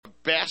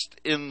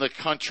best in the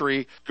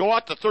country. Go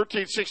out to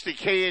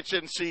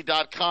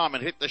 1360khnc.com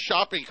and hit the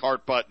shopping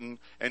cart button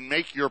and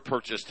make your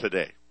purchase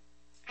today.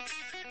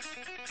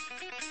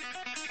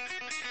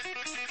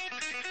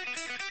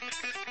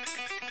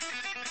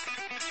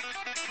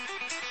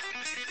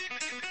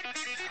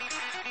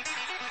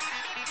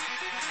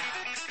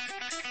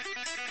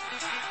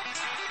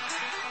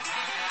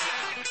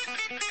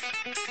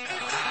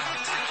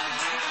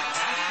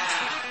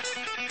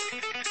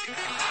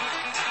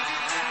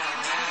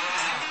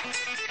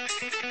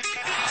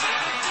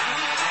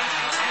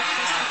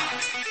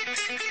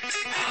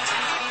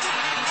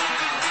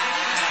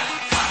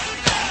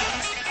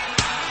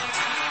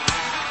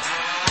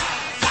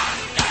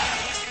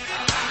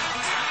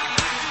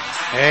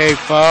 Hey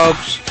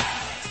folks,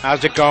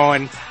 how's it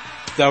going?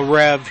 The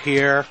Rev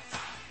here.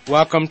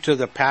 Welcome to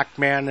the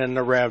Pac-Man and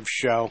the Rev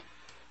show.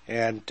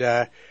 And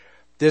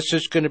this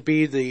is going to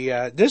be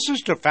this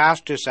is the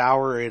fastest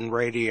hour in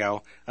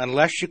radio,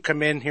 unless you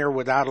come in here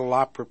without a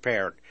lot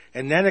prepared.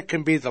 And then it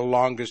can be the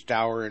longest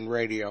hour in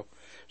radio.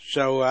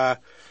 So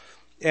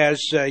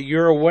as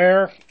you're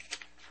aware,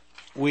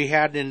 we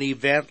had an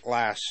event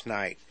last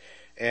night.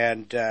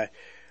 And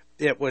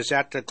it was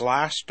at the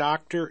Glass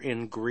Doctor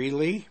in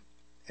Greeley.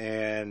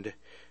 And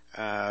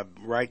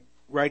right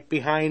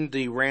behind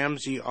the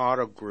Ramsey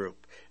Auto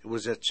Group. It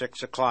was at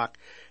 6 o'clock.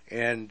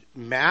 And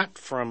Matt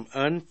from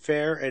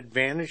Unfair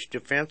Advantage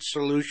Defense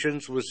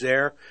Solutions was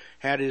there,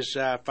 had his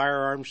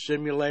firearm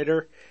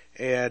simulator,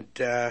 and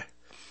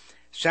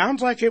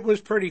sounds like it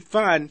was pretty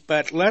fun,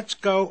 but let's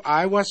go.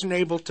 I wasn't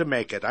able to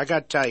make it. I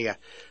got to tell you,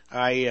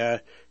 I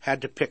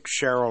had to pick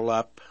Cheryl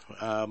up,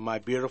 my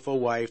beautiful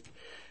wife,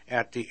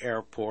 at the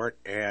airport,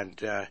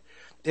 and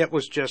it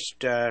was just...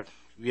 but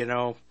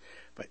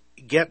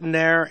getting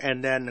there,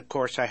 and then, of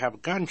course, I have a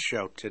gun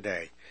show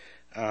today.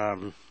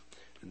 The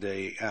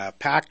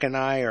Pac and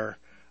I are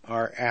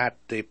at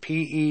the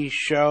PE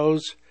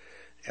shows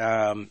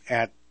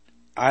at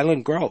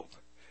Island Grove.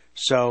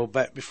 So,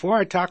 but before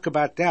I talk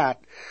about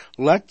that,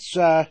 let's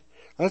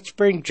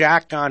bring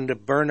Jack on to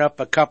burn up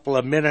a couple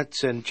of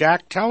minutes. And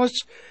Jack, tell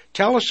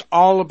us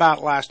all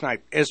about last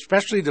night,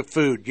 especially the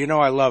food. You know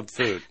I love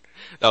food.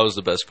 That was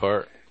the best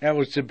part. That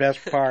was the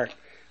best part.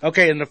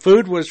 Okay, and the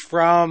food was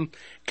from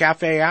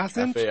Cafe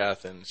Athens? Cafe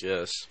Athens,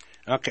 yes.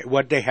 Okay,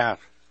 what'd they have?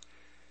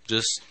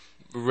 Just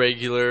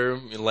regular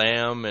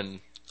lamb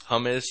and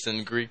hummus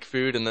and Greek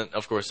food, and then,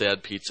 of course, they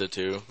had pizza,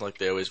 too, like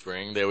they always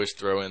bring. They always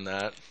throw in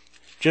that.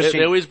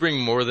 They always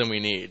bring more than we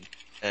need,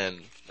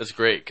 and that's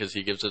great, because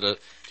he gives it to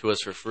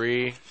us for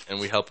free, and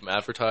we help him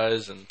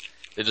advertise, and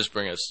they just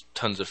bring us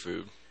tons of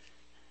food.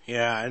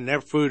 Yeah, and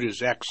their food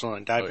is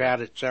excellent. I've had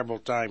it several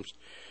times.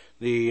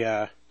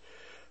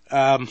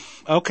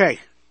 Okay.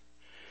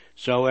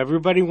 So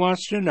everybody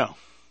wants to know,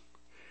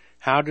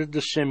 how did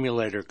the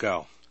simulator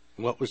go?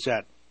 What was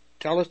that?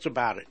 Tell us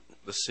about it.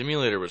 The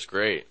simulator was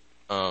great.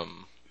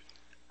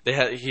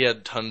 He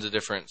had tons of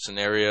different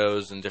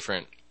scenarios and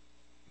different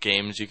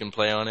games you can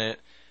play on it,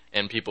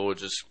 and people would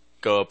just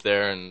go up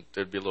there, and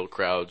there'd be little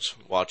crowds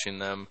watching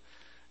them,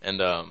 and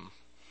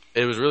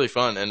it was really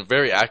fun and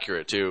very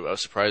accurate too.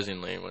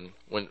 Surprisingly,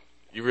 when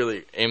you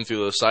really aim through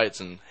those sights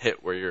and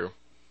hit where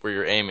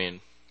you're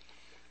aiming.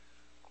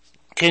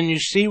 Can you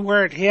see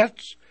where it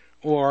hits,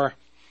 or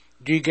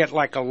do you get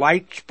like a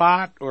light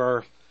spot,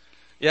 or?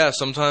 Yeah,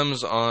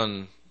 sometimes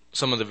on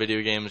some of the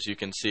video games you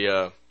can see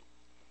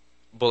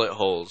bullet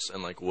holes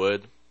in like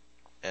wood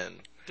and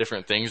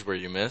different things where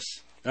you miss.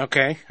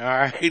 Okay, all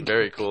right.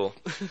 Very cool.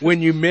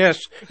 When you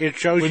miss, it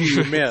shows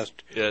you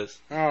missed. Yes.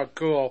 Oh,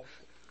 cool.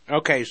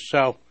 Okay,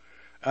 so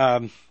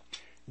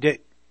did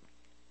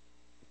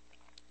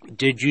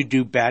you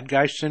do bad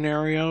guy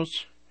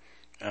scenarios?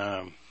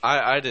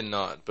 I did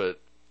not, but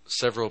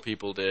several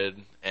people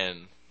did,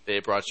 and they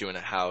brought you in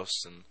a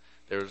house, and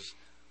there was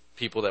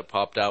people that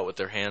popped out with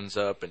their hands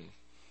up, and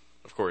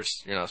of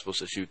course you're not supposed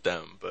to shoot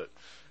them, but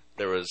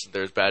there's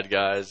bad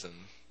guys, and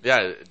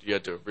yeah, you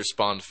had to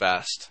respond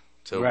fast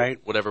to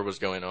whatever was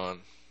going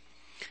on.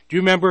 Do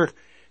you remember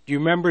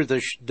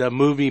the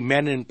movie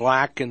Men in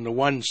Black, and the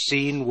one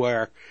scene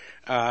where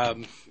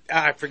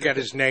I forget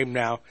his name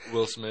now.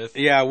 Will Smith.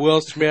 Yeah,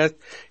 Will Smith.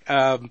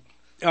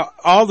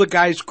 All the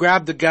guys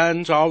grab the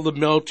guns, all the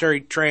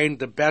military trained,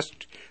 the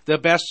best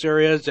there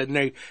is,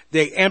 and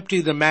they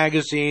empty the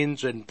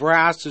magazines, and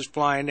brass is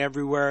flying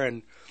everywhere,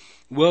 and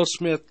Will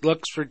Smith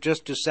looks for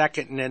just a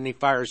second, and then he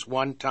fires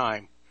one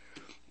time.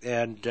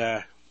 And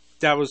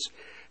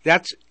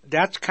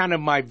that's kind of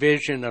my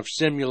vision of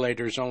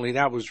simulators, only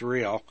that was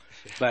real.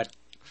 But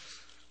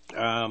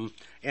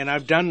and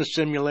I've done the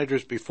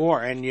simulators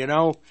before, and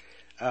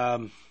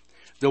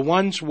the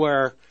ones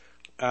where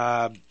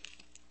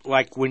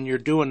like when you're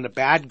doing the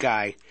bad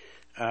guy,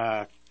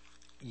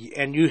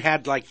 and you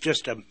had like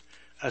just a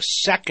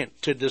second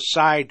to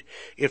decide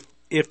if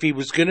he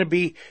was going to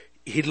be,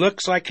 he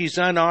looks like he's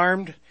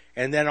unarmed,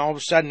 and then all of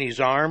a sudden he's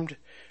armed,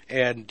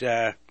 and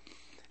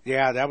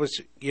Yeah, that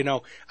was,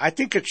 I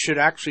think it should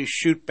actually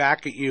shoot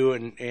back at you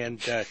and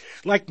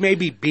like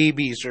maybe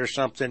BBs or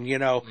something,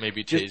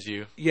 Maybe tase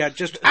you. Yeah,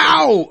 just,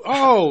 ow!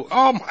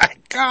 Oh my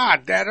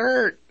God, that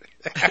hurt.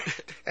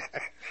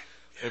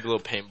 Maybe a little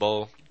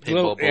paintball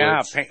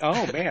bullets. Yeah,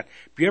 oh man. Have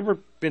you ever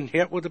been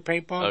hit with a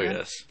paintball gun? Oh,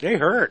 yes. They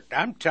hurt.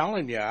 I'm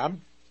telling you,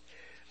 I'm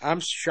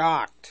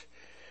shocked.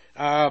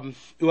 Well,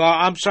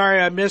 I'm sorry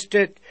I missed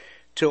it.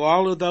 To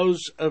all of those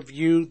of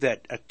you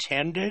that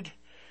attended,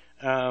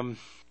 wow.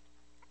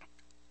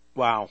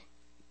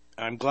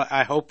 I'm glad.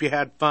 I hope you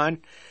had fun.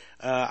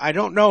 I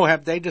don't know.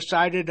 Have they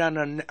decided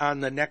on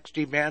the next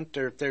event,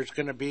 or if there's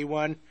going to be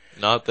one?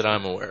 Not that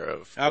I'm aware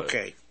of.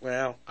 Okay.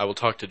 Well, I will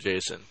talk to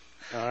Jason.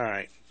 All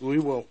right.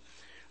 We'll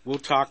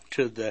talk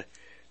to the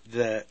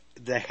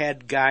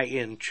head guy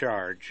in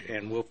charge,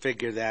 and we'll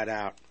figure that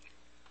out.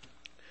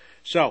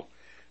 So,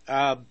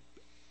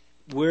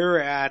 we're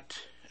at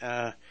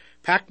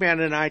Pac-Man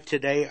and I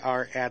today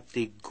are at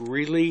the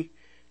Greeley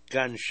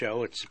Gun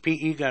Show. It's the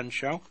PE Gun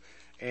Show,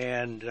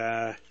 and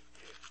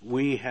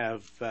we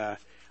have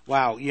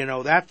wow,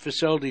 that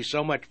facility is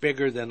so much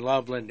bigger than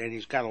Loveland, and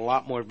he's got a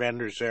lot more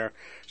vendors there.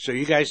 So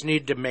you guys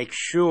need to make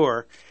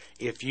sure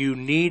if you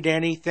need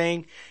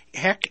anything.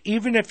 Heck,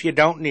 even if you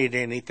don't need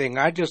anything,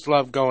 I just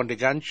love going to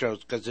gun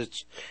shows because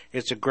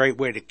it's a great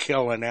way to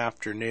kill an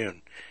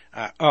afternoon.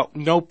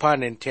 No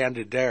pun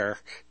intended there.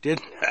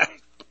 Didn't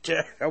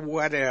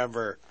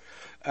whatever.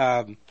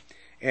 So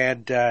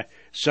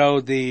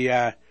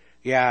the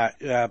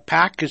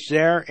Pac is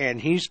there,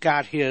 and he's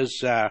got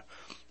his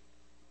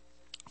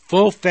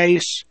full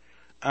face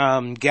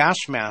gas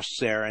masks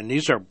there, and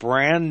these are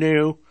brand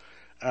new,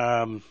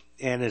 and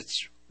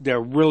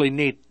they're really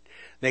neat.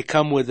 They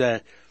come with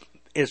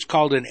it's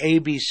called an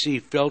ABC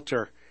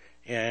filter,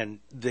 and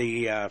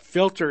the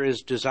filter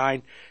is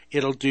designed.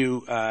 It'll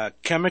do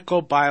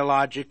chemical,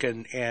 biologic,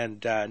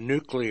 and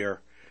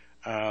nuclear.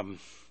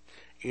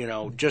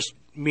 Just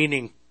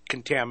meaning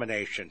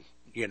contamination.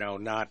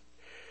 Not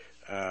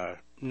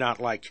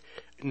like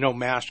no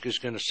mask is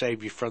going to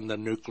save you from the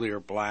nuclear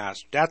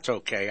blast. That's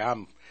okay.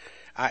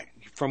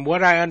 From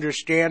what I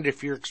understand,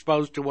 if you're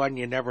exposed to one,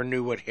 you never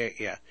knew what hit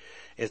you.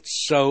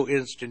 It's so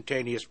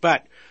instantaneous,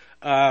 but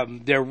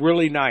they're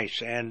really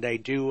nice, and they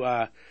do.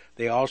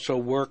 They also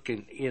work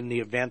in the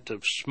event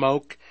of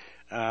smoke.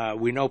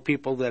 We know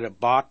people that have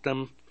bought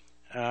them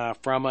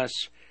from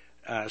us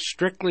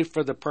strictly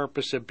for the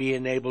purpose of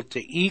being able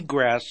to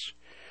egress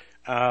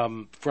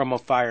from a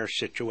fire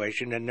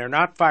situation, and they're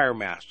not fire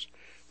masks,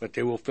 but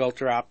they will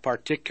filter out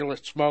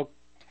particulate smoke.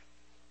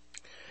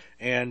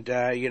 And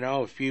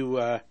if you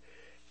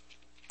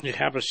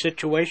have a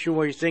situation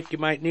where you think you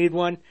might need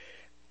one,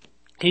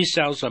 he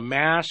sells a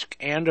mask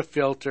and a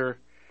filter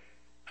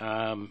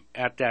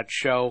at that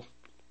show,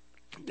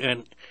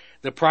 and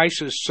the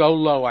price is so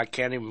low I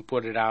can't even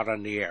put it out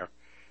on the air.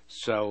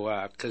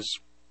 So, because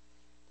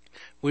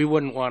we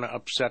wouldn't want to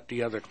upset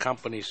the other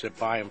companies that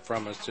buy them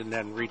from us and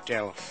then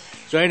retail them.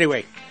 So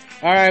anyway,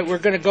 all right, we're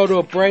going to go to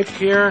a break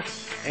here,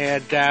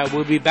 and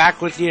we'll be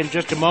back with you in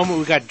just a moment.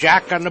 We got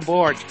Jack on the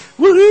boards.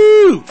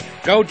 Woohoo!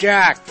 Go,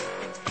 Jack!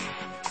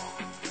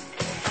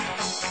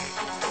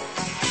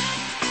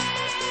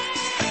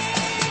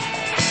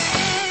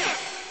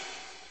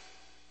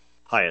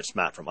 Hi, it's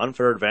Matt from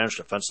Unfair Advantage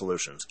Defense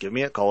Solutions. Give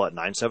me a call at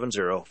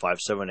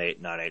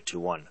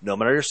 970-578-9821. No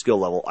matter your skill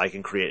level, I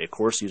can create a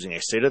course using a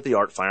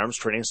state-of-the-art firearms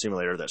training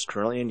simulator that's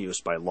currently in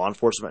use by law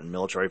enforcement and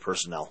military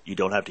personnel. You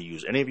don't have to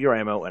use any of your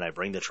ammo, and I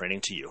bring the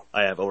training to you.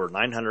 I have over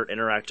 900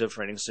 interactive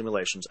training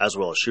simulations, as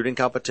well as shooting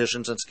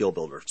competitions and skill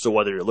builders. So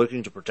whether you're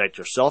looking to protect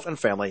yourself and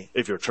family,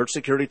 if your church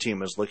security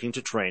team is looking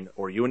to train,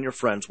 or you and your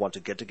friends want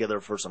to get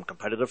together for some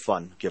competitive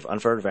fun, give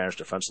Unfair Advantage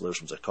Defense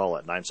Solutions a call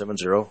at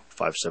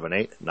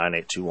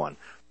 970-578-9821.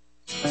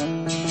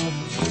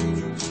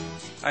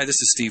 Hi,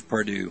 this is Steve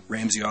Pardue,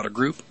 Ramsey Auto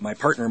Group. My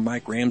partner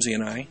Mike Ramsey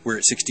and I, we're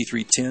at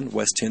 6310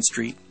 West 10th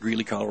Street,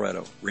 Greeley,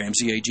 Colorado.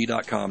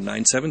 RamseyAG.com,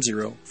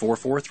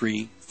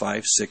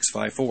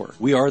 970-443-5654.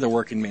 We are the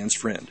working man's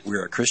friend.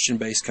 We're a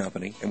Christian-based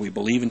company, and we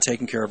believe in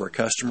taking care of our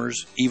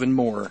customers even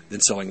more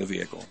than selling a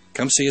vehicle.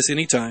 Come see us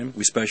anytime.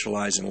 We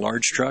specialize in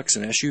large trucks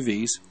and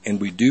SUVs,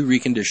 and we do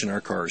recondition our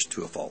cars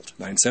to a fault.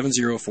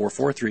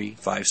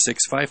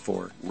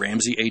 970-443-5654.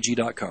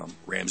 RamseyAG.com,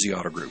 Ramsey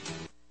Auto Group.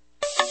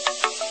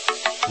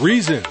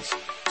 Reasons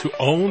to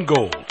own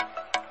gold.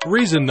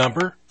 Reason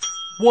number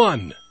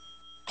 1.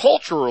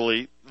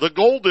 Culturally, the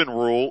golden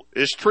rule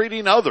is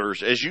treating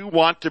others as you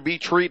want to be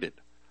treated.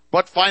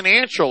 But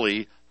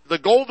financially, the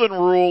golden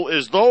rule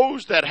is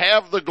those that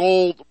have the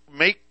gold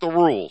make the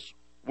rules.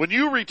 When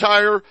you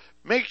retire,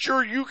 make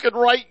sure you can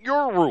write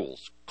your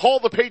rules. Call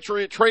the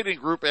Patriot Trading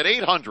Group at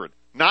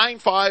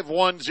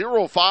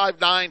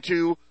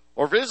 800-951-0592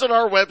 or visit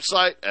our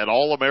website at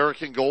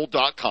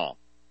allamericangold.com.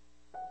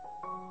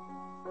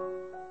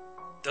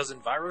 Does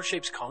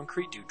EnviroShapes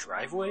Concrete do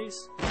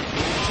driveways? We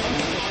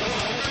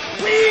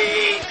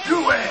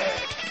do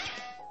it!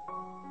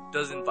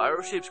 Does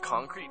EnviroShapes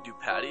Concrete do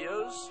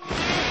patios?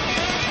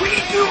 We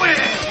do it!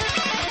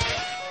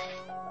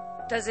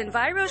 Does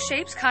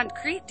EnviroShapes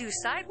Concrete do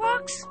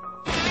sidewalks?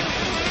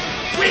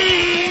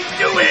 We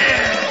do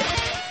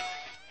it!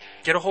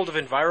 Get a hold of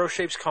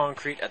EnviroShapes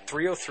Concrete at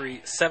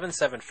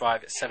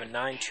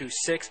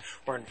 303-775-7926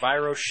 or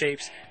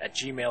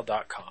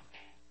enviroshapes@gmail.com.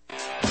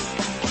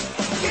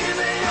 Give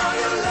me all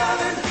your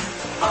loving,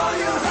 all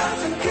your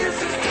hugs and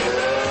kisses too.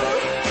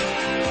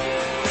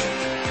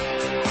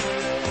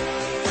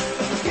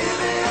 Give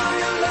me all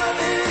your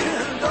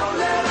loving, don't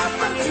let up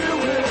until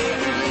we're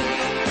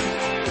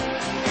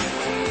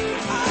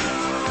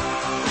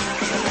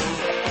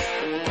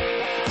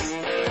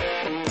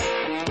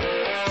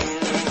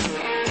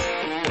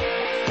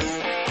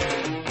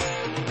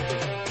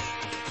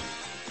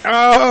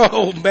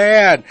Oh,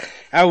 man.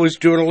 I was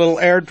doing a little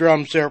air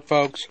drums there,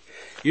 folks.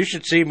 You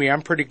should see me.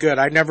 I'm pretty good.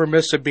 I never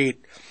miss a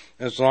beat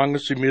as long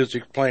as the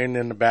music's playing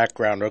in the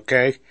background,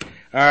 okay?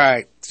 All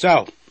right.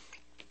 So,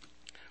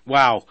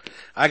 wow.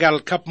 I got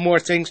a couple more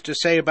things to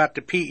say about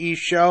the PE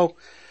show.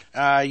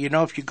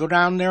 If you go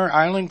down there,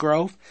 Island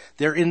Grove,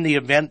 they're in the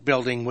event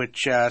building,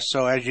 which,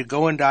 so as you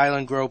go into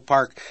Island Grove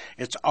Park,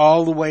 it's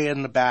all the way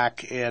in the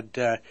back. And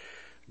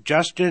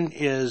Justin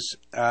is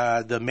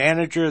the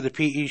manager of the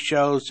PE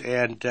shows,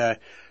 and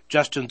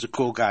Justin's a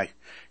cool guy.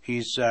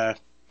 He's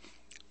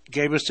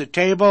gave us a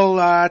table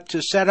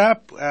to set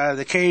up,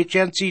 the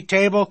KHNC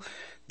table.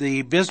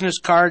 The business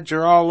cards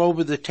are all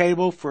over the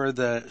table for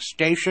the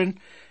station,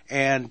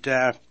 and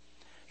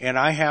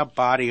I have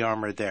body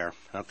armor there,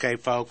 okay,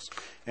 folks?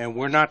 And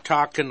we're not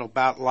talking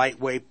about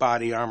lightweight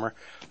body armor.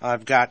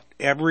 I've got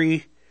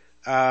every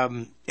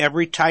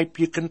type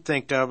you can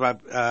think of.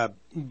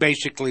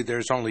 Basically,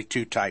 there's only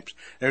two types.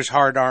 There's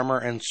hard armor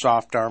and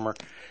soft armor.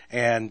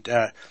 And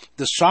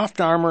the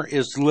soft armor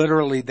is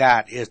literally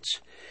that.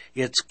 It's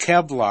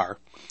Kevlar.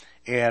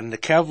 And the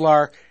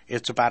Kevlar,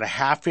 it's about a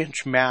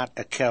half-inch mat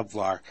of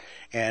Kevlar.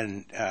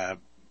 And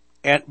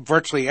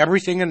virtually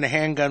everything in the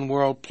handgun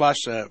world,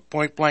 plus a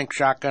point-blank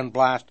shotgun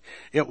blast,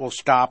 it will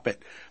stop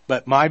it.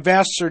 But my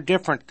vests are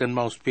different than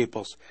most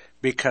people's,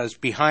 because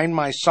behind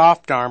my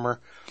soft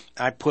armor,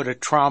 I put a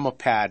trauma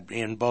pad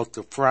in both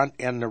the front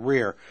and the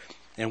rear.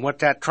 And what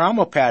that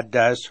trauma pad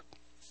does,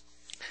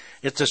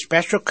 it's a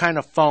special kind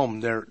of foam.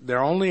 They're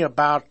only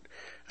about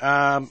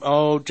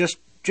just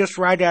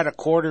right at a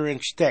 1/4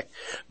 inch thick.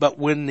 But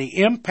when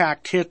the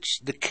impact hits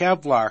the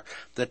Kevlar,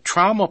 the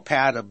trauma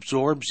pad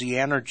absorbs the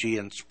energy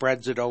and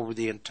spreads it over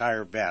the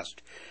entire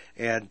vest.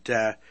 And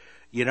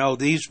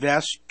these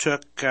vests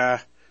took they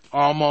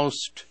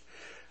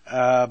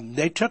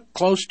took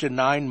close to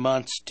 9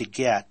 months to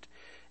get.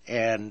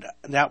 And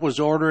that was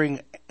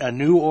ordering a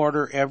new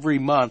order every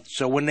month.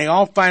 So when they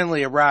all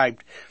finally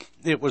arrived,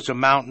 it was a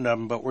mountain of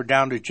them, but we're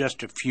down to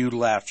just a few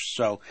left.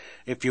 So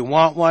if you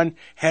want one,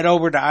 head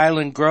over to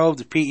Island Grove,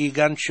 the PE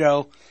Gun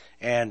Show,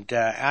 and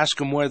ask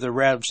them where the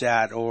Rev's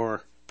at,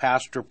 or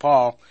Pastor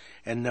Paul,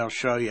 and they'll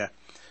show you.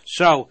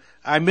 So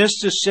I missed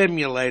the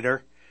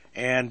simulator,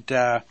 and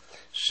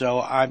so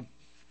I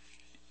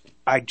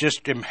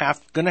just am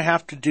going to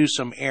have to do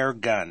some air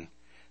gun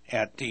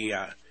at the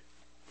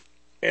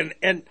and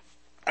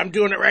I'm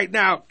doing it right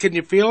now. Can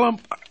you feel them?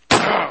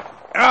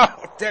 Oh,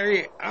 there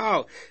you.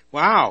 Oh,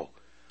 wow.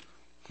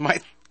 My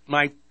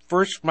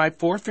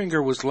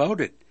forefinger was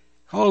loaded.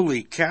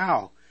 Holy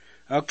cow.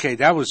 Okay,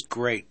 that was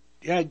great.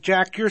 Yeah,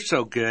 Jack, you're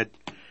so good.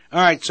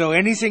 All right, so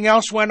anything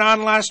else went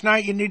on last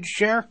night you need to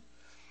share?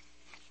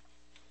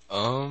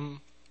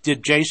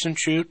 Did Jason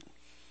shoot?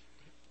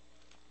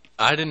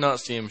 I did not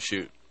see him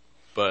shoot,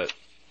 but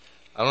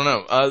I don't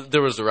know.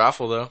 There was a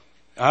raffle though.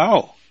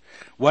 Oh.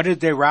 What did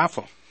they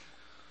raffle?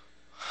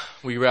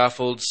 We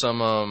raffled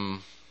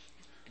some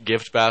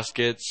gift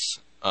baskets,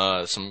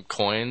 some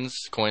coin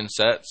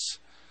sets.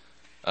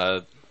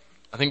 I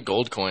think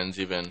gold coins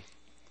even.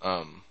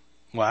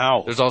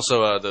 Wow. There's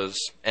also those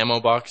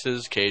ammo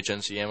boxes,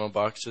 KHNC ammo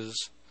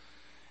boxes,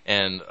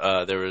 and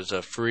there was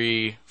a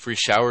free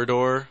shower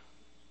door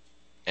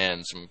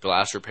and some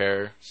glass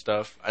repair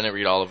stuff. I didn't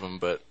read all of them,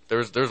 but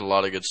there's a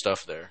lot of good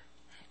stuff there.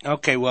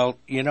 Okay, well,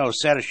 a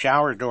set of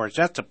shower doors,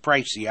 that's a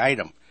pricey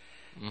item.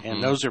 Mm-hmm.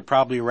 And those are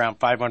probably around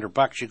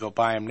 $500. You go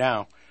buy them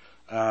now.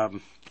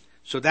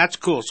 So that's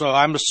cool. So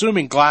I'm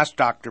assuming Glass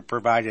Doctor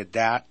provided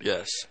that.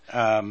 Yes.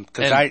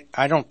 Because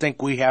I don't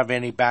think we have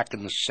any back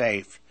in the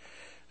safe.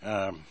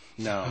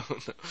 No.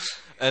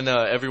 And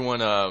everyone,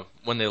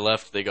 when they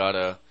left, they got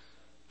a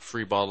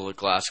free bottle of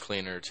glass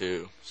cleaner,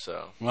 too.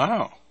 So.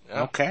 Wow.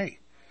 Yeah. Okay.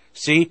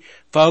 See,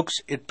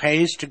 folks, it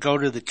pays to go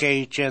to the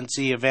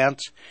KHNC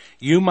events.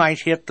 You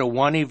might hit the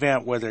one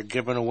event where they're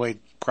giving away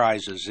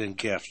prizes and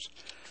gifts.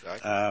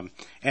 Exactly.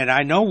 And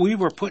I know we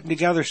were putting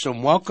together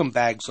some welcome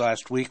bags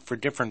last week for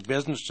different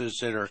businesses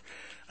that are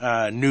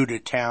new to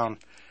town.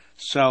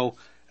 So,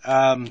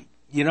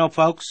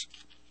 folks,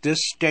 this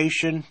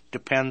station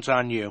depends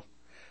on you.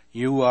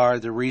 You are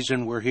the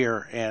reason we're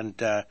here.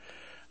 And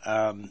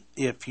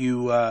if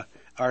you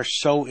are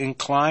so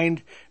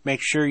inclined, make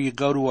sure you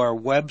go to our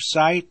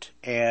website,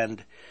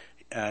 and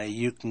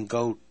you can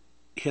go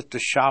hit the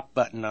shop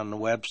button on the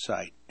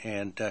website.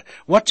 And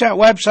what's that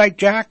website,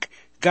 Jack?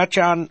 Got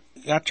you on,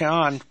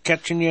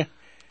 catching you.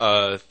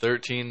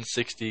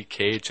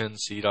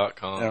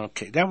 1360khnc.com.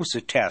 Okay, that was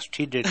a test.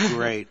 He did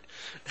great.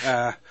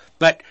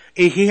 But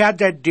he had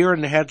that deer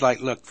in the headlight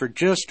look for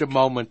just a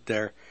moment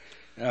there.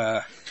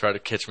 Try to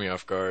catch me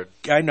off guard.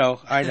 I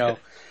know.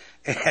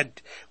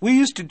 And we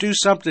used to do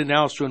something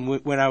else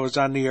when I was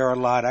on the air a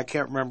lot. I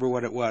can't remember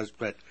what it was,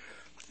 but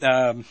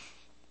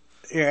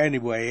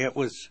anyway, it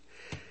was.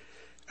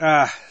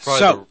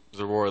 Probably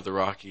the Roar of the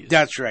Rockies.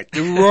 That's right,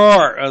 the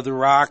Roar of the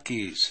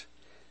Rockies.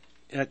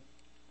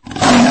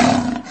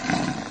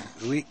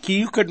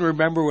 You couldn't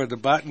remember where the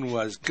button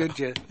was, could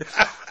you?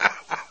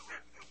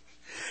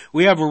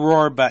 We have a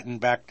roar button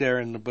back there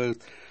in the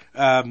booth.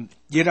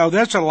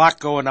 There's a lot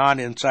going on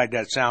inside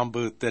that sound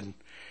booth, and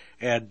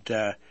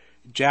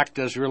Jack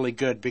does really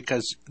good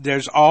because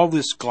there's all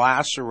this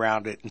glass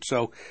around it, and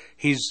so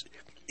he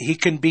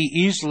can be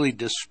easily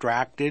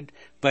distracted,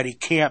 but he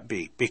can't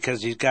be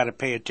because he's got to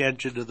pay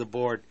attention to the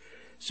board.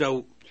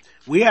 So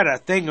we had a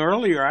thing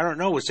earlier, I don't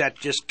know, was that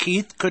just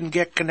Keith couldn't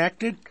get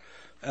connected?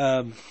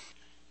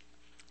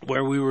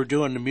 Where we were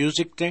doing the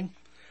music thing.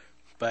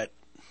 But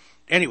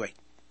anyway,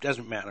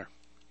 doesn't matter.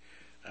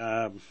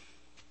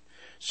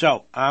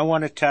 So I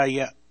want to tell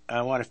you,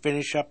 I want to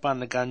finish up on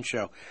the gun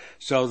show.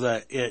 So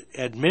the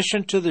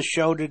admission to the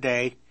show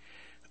today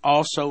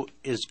also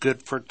is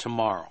good for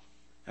tomorrow.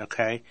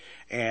 Okay?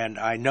 And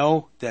I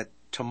know that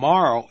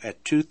tomorrow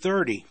at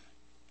 2:30,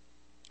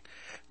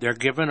 they're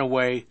giving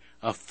away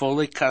a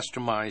fully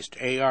customized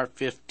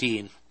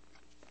AR-15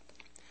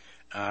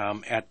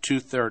 at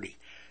 2:30.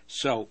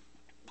 So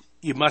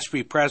you must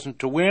be present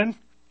to win,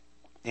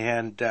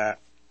 and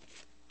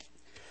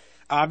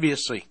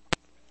obviously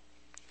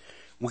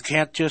we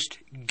can't just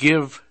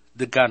give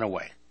the gun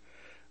away.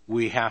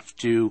 You have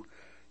to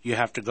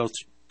go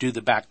do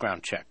the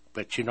background check,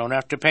 but you don't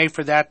have to pay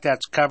for that.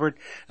 That's covered.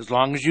 As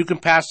long as you can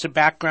pass the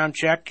background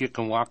check, you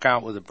can walk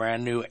out with a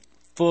brand new,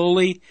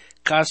 fully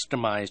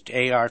customized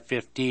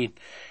AR-15,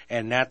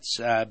 and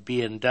that's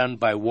being done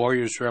by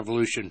Warriors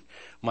Revolution,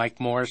 Mike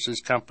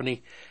Morris's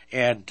company,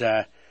 and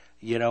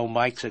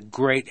Mike's a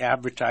great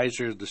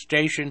advertiser of the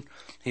station.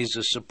 He's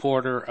a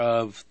supporter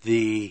of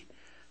the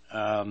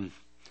gun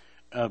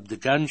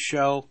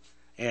show.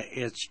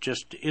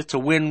 It's a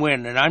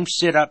win-win. And I'm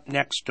sit up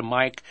next to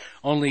Mike,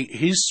 only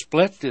he's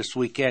split this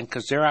weekend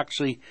because they're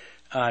actually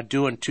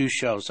doing two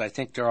shows. I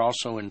think they're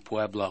also in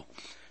Pueblo.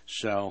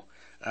 So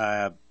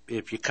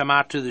if you come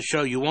out to the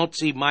show, you won't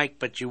see Mike,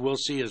 but you will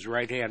see his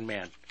right-hand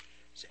man.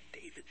 Is that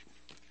David?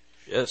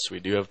 Yes, we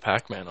do have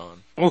Pac-Man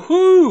on.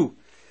 Woohoo!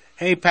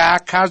 Hey,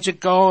 Pac, how's it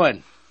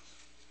going?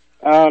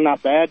 Oh,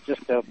 not bad.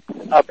 Just up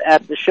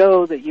at the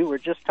show that you were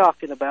just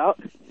talking about.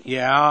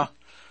 Yeah.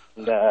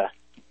 And,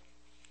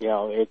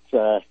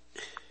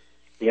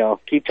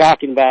 keep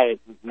talking about it.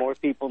 More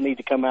people need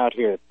to come out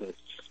here. The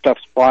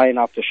stuff's flying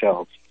off the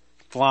shelves.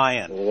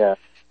 Flying. Yeah.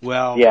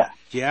 Well, yeah.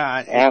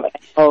 Yeah.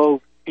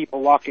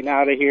 People walking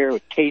out of here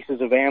with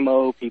cases of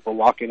ammo, people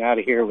walking out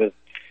of here with,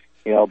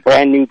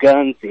 brand new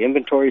guns. The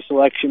inventory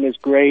selection is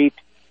great.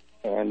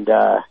 And,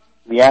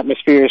 the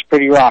atmosphere is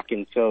pretty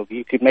rocking, so if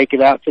you could make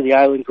it out to the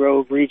Island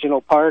Grove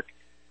Regional Park,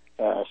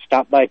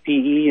 stop by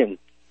PE and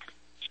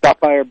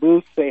stop by our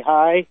booth, say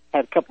hi.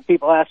 Had a couple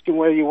people asking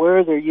where you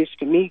were. They're used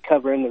to me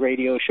covering the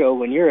radio show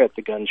when you're at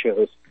the gun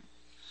shows.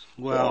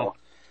 Well,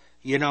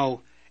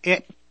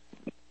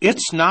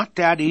 it's not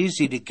that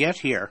easy to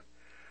get here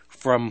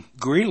from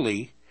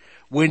Greeley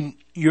when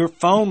your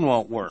phone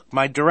won't work,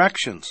 my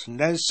directions. And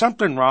there's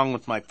something wrong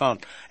with my phone.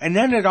 And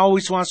then it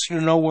always wants to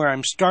know where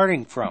I'm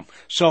starting from.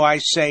 So I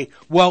say,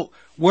 well,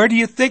 where do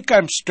you think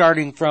I'm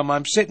starting from?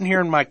 I'm sitting here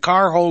in my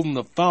car holding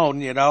the phone,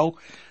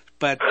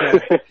 But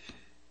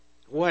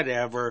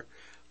whatever.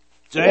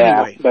 So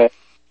anyway. But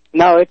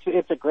no,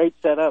 it's a great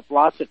setup.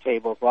 Lots of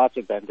tables, lots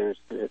of vendors.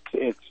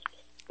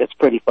 It's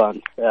pretty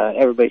fun.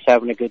 Everybody's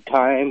having a good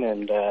time,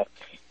 and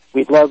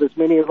we'd love as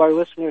many of our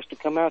listeners to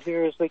come out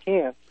here as they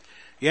can.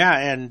 Yeah,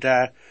 and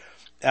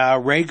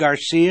Ray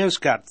Garcia's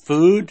got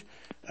food.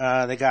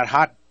 They got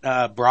hot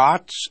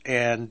brats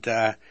and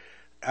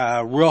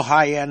real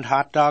high-end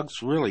hot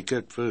dogs. Really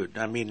good food.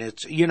 I mean,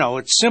 it's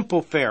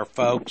simple fare,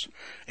 folks.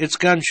 It's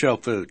gun show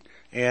food,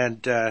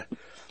 and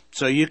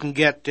so you can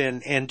get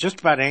and just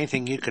about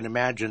anything you can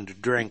imagine to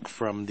drink,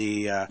 from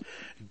the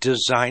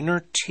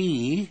designer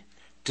tea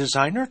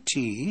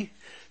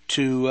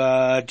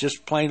to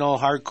just plain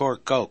old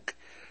hardcore Coke.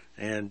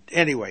 And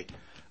anyway.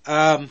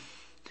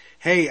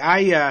 Hey,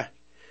 I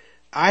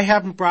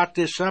haven't brought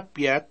this up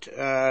yet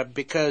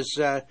because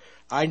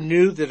I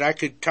knew that I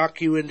could talk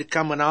you into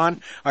coming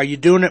on. Are you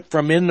doing it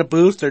from in the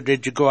booth, or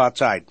did you go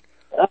outside?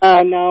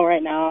 No,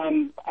 right now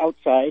I'm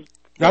outside.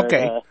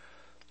 Okay.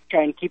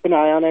 Trying to keep an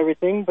eye on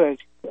everything, but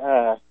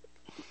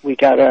we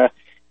got a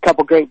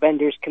couple great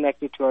vendors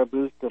connected to our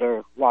booth that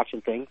are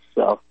watching things,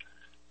 so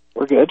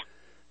we're good.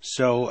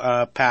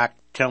 So, Pac,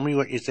 tell me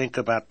what you think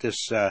about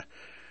this, the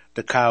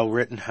Kyle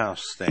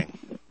Rittenhouse thing.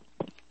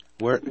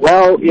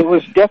 Well, it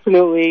was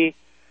definitely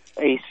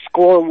a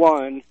score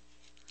one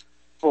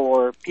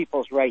for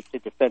people's right to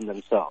defend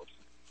themselves.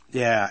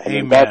 Yeah, I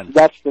mean, amen.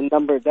 That's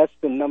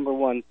the number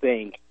one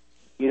thing.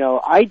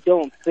 I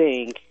don't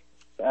think,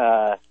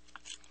 I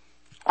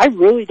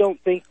really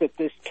don't think that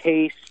this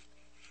case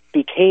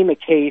became a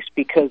case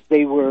because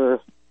they were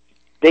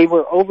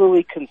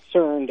overly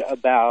concerned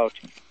about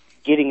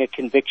getting a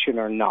conviction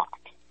or not.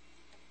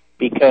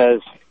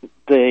 Because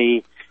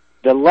the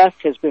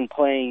left has been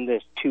playing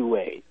this two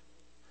ways.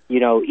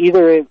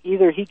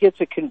 Either he gets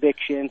a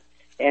conviction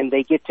and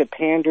they get to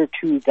pander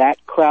to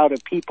that crowd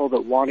of people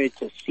that wanted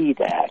to see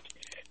that,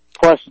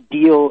 plus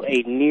deal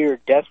a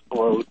near-death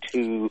blow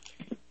to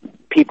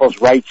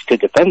people's rights to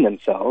defend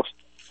themselves,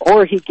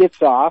 or he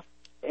gets off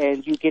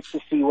and you get to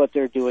see what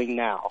they're doing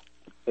now.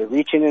 They're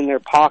reaching in their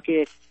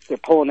pocket, they're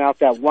pulling out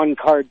that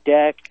one-card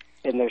deck,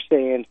 and they're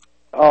saying,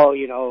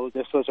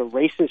 this was a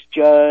racist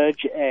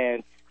judge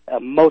and a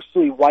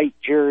mostly white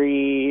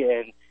jury,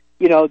 and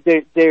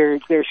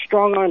they're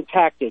strong-arm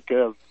tactic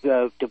of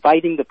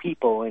dividing the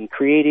people and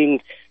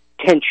creating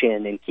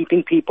tension and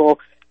keeping people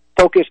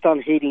focused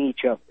on hating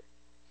each other.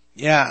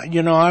 Yeah,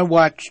 I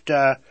watched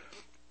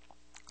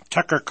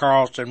Tucker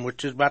Carlson,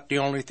 which is about the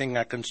only thing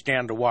I can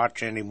stand to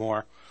watch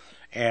anymore,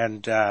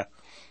 and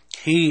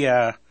he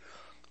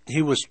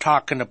was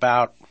talking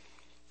about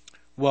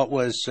what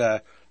was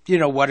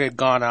what had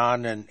gone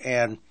on,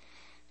 and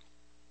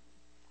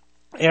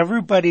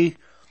everybody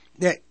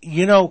that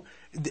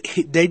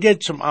they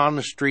did some on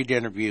the street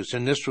interviews,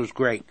 and this was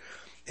great,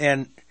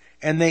 and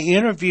they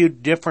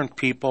interviewed different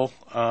people,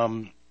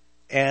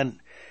 and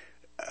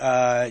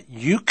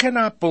you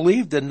cannot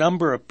believe the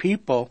number of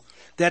people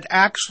that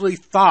actually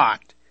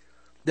thought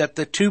that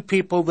the two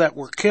people that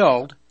were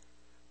killed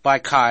by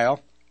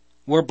Kyle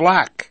were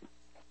black.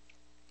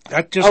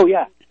 Oh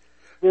yeah,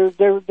 there's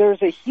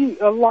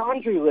a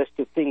laundry list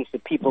of things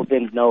that people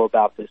didn't know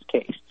about this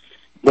case.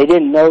 They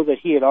didn't know that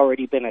he had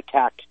already been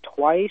attacked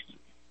twice.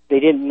 They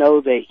didn't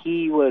know that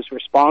he was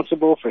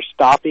responsible for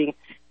stopping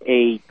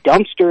a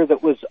dumpster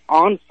that was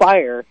on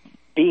fire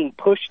being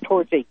pushed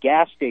towards a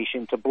gas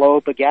station to blow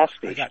up a gas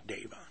station. I got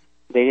Dave on.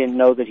 They didn't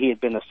know that he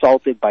had been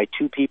assaulted by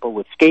two people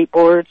with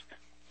skateboards.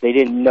 They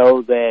didn't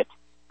know that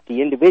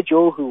the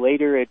individual who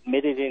later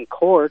admitted in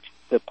court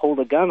that pulled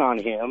a gun on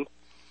him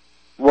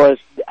was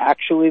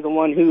actually the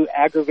one who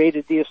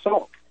aggravated the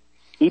assault.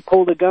 He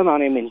pulled a gun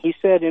on him, and he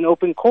said in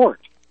open court,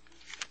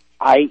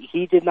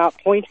 he did not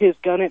point his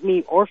gun at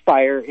me or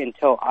fire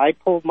until I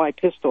pulled my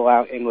pistol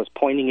out and was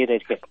pointing it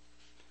at him.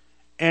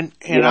 And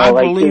I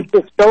believe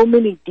there's so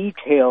many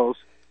details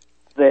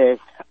that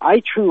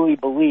I truly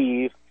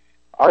believe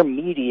our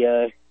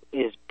media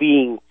is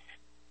being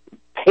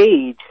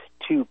paid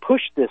to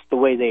push this the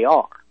way they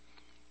are.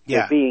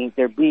 Yeah.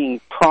 They're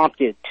being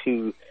prompted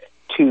to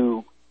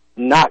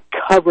not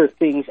cover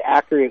things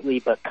accurately,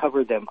 but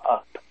cover them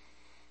up.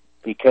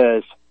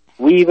 Because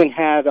we even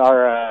had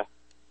our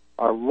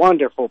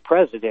wonderful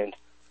president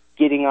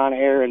getting on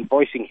air and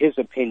voicing his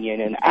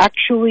opinion and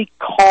actually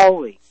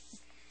calling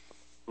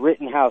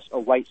Rittenhouse a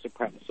white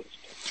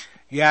supremacist.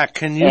 Yeah,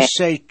 can you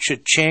say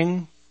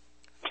cha-ching?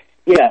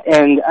 Yeah,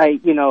 and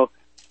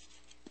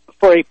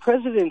for a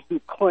president who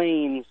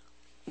claims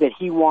that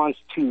he wants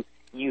to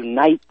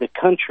unite the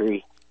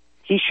country,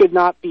 he should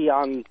not be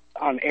on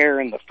air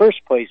in the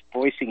first place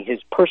voicing his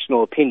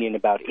personal opinion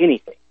about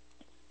anything.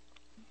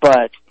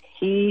 But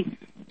he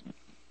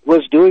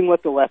was doing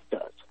what the left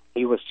does.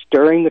 He was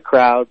stirring the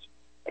crowds,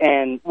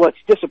 and what's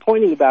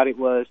disappointing about it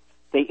was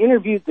they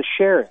interviewed the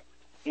sheriff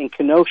in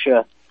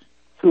Kenosha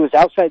who was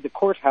outside the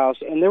courthouse,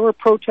 and there were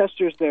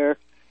protesters there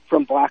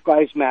from Black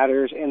Lives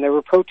Matters, and there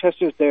were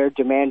protesters there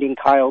demanding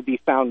Kyle be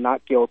found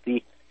not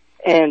guilty.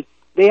 And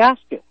they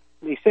asked him,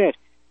 they said,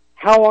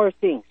 how are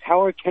things?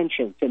 How are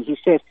tensions? And he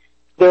said,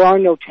 there are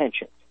no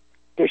tensions.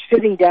 They're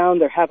sitting down,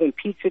 they're having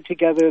pizza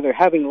together, they're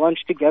having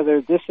lunch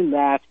together, this and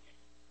that.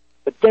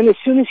 But then as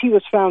soon as he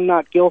was found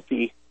not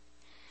guilty,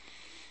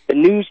 the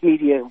news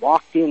media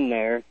walked in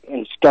there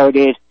and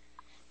started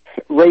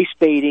race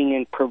baiting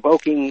and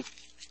provoking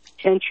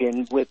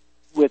tension with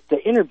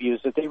the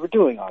interviews that they were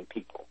doing on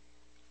people.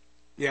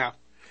 Yeah.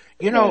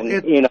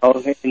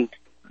 And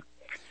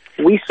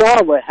we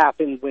saw what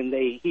happened when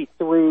he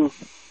threw,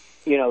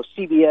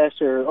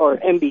 CBS or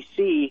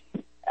NBC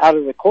out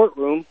of the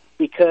courtroom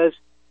because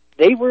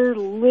they were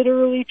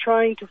literally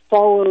trying to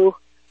follow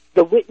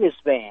the witness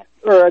van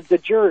or the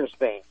jurors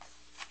van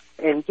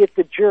and get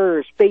the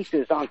jurors'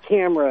 faces on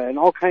camera and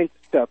all kinds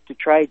of stuff to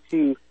try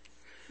to,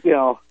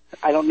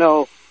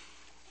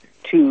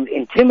 to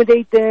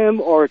intimidate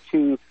them or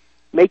to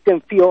make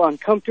them feel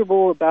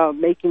uncomfortable about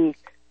making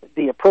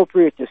the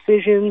appropriate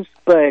decisions.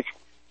 But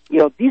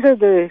these are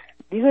the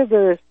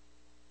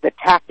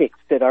tactics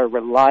that our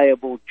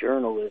reliable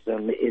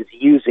journalism is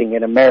using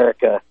in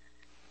America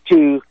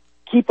to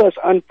keep us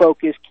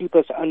unfocused, keep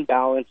us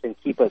unbalanced, and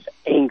keep us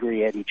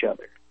angry at each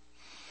other.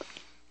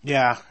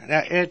 Yeah,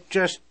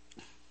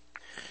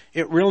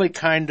 it really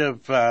kind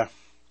of,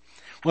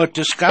 it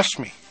disgusts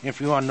me, if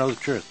you want to know the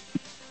truth.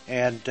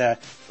 And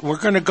we're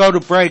going to go to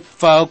break,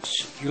 folks.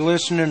 You're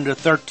listening to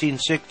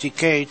 1360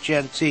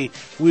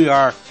 KHNC. We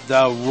are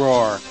the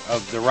roar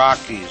of the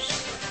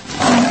Rockies.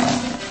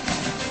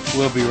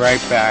 We'll be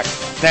right back.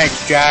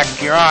 Thanks, Jack.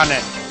 You're on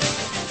it.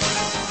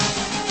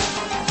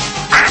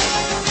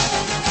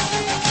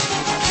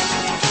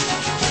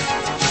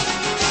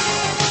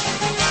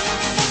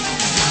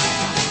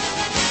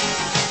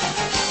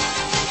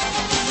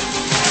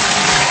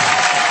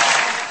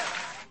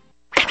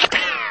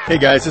 Hey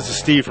guys, this is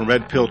Steve from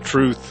Red Pill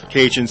Truth,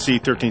 KHNC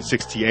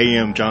 1360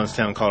 AM,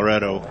 Johnstown,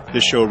 Colorado.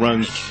 This show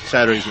runs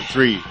Saturdays at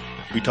 3.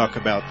 We talk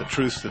about the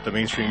truths that the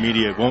mainstream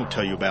media won't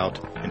tell you about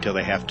until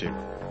they have to.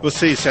 We'll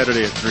see you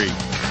Saturday at 3.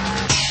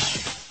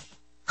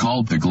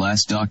 Called the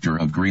Glass Doctor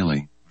of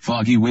Greeley.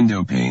 Foggy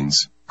window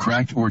panes,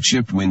 cracked or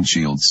chipped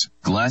windshields,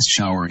 glass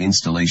shower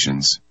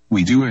installations.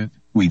 We do it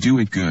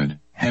good.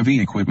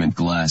 Heavy equipment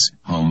glass,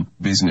 home,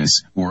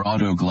 business, or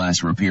auto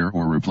glass repair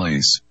or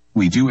replace.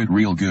 We do it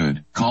real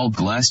good. Called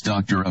Glass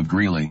Doctor of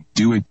Greeley.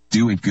 Do it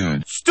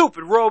good.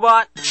 Stupid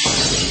robot!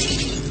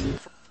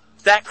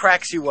 That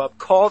cracks you up.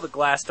 Call the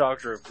Glass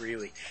Doctor of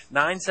Greeley.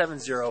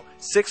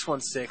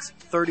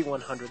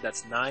 970-616-3100.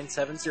 That's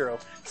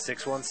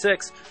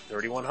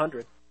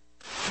 970-616-3100.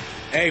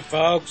 Hey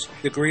folks,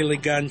 the Greeley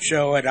Gun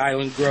Show at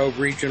Island Grove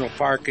Regional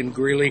Park in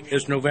Greeley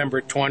is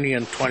November 20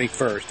 and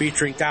 21st,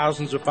 featuring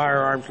thousands of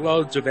firearms,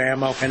 loads of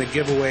ammo, and a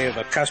giveaway of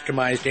a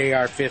customized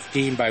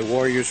AR-15 by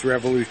Warriors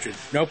Revolution.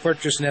 No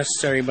purchase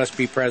necessary, must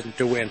be present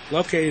to win.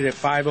 Located at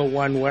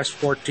 501 West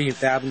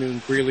 14th Avenue in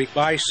Greeley,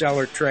 buy, sell,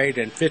 or trade,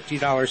 and $50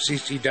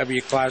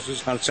 CCW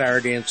classes on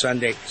Saturday and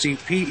Sunday. See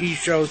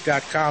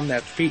PEShows.com,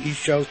 that's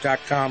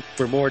PEShows.com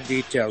for more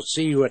details.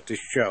 See you at the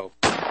show.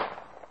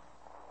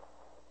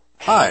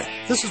 Hi,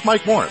 this is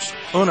Mike Morris,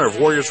 owner of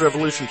Warriors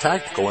Revolution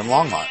Tactical in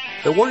Longmont.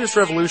 At Warriors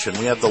Revolution,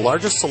 we have the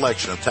largest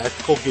selection of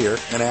tactical gear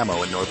and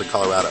ammo in northern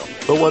Colorado.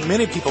 But what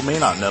many people may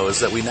not know is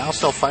that we now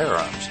sell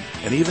firearms.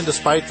 And even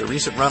despite the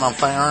recent run on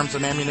firearms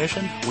and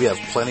ammunition, we have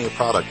plenty of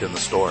product in the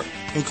store,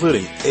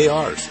 including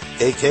ARs,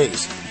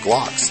 AKs,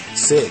 Glocks,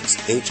 SIGs,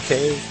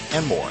 HK,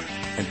 and more.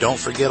 And don't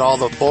forget all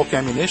the bulk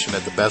ammunition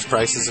at the best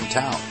prices in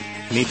town.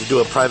 Need to do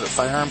a private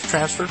firearms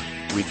transfer?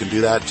 We can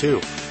do that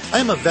too. I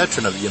am a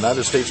veteran of the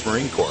United States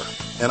Marine Corps,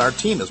 and our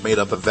team is made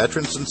up of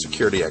veterans and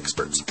security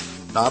experts,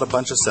 not a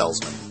bunch of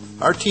salesmen.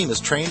 Our team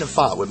is trained and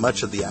fought with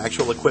much of the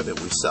actual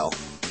equipment we sell.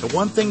 And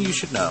one thing you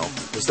should know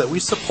is that we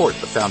support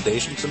the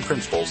foundations and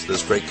principles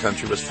this great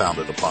country was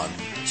founded upon.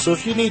 So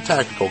if you need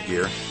tactical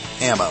gear,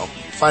 ammo,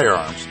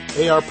 firearms,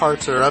 AR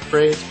parts or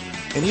upgrades,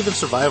 and even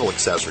survival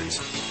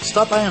accessories,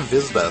 stop by and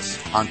visit us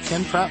on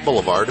Ken Pratt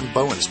Boulevard and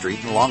Bowen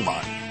Street in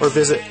Longmont, or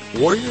visit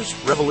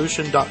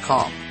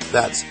warriorsrevolution.com.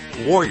 That's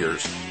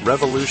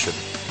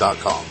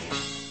warriorsrevolution.com.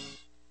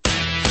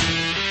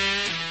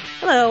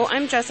 Hello,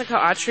 I'm Jessica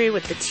Autry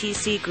with the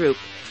TC Group,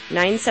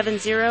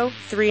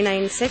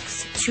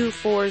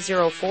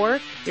 970-396-2404,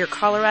 your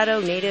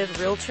Colorado native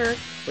realtor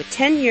with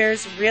 10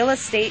 years real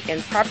estate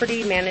and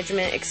property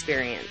management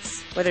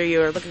experience. Whether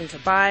you are looking to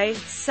buy,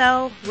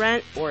 sell,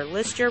 rent, or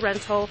list your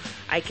rental,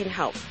 I can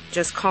help.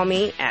 Just call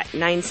me at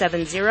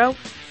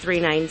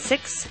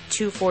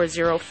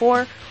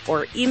 970-396-2404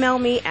 or email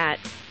me at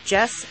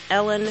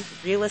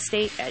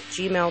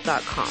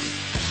jessellenrealestate@gmail.com.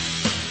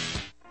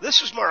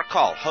 This is Mark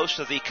Call, host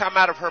of the Come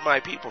Out of Her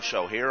My People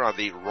show here on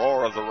the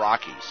Roar of the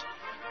Rockies.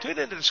 Tune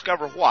in to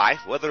discover why,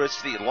 whether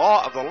it's the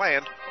law of the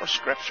land or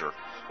scripture,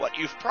 what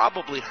you've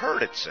probably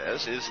heard it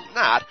says is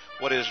not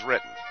what is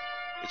written.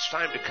 It's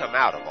time to come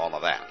out of all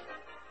of that.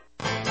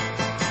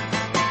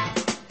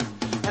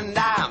 And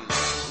I'm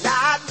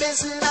not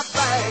missing a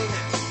thing,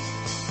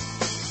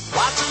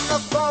 watching the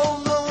full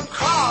moon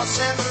cross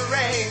in the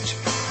range,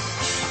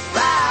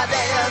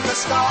 riding the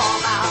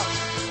storm out,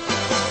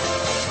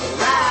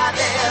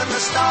 riding the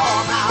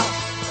storm out,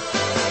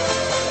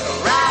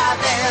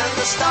 riding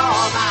the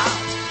storm out,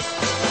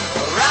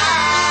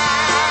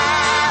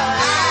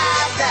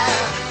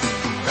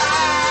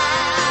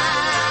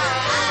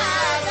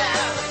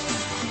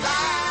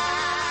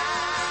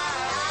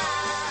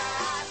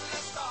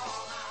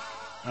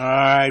 All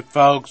right,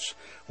 folks,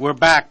 we're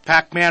back.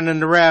 Pac-Man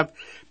and the Rev.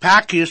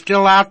 Pac, you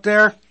still out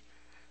there?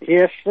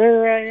 Yes,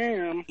 sir, I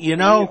am. You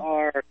know, we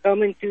are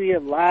coming to you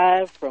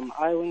live from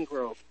Island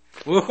Grove.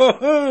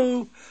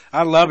 Woohoo!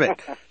 I love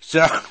it.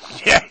 So,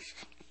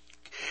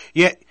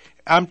 yeah,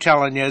 I'm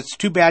telling you, it's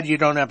too bad you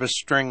don't have a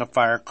string of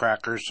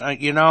firecrackers,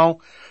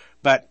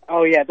 but...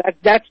 Oh, yeah,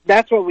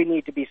 that's what we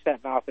need to be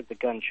setting off at the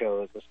gun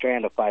show, is a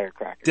strand of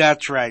firecrackers.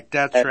 That's right.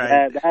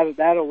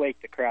 That'll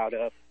wake the crowd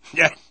up.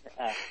 Yeah.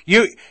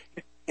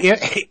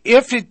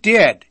 If it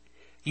did,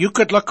 you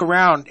could look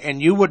around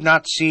and you would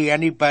not see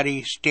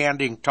anybody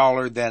standing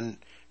taller than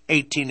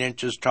 18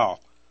 inches tall.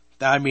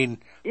 I mean...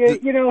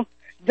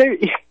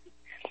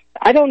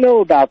 I don't know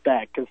about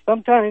that, because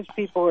sometimes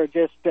people are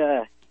just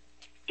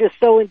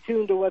so in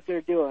tune to what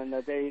they're doing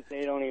that they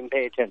don't even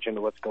pay attention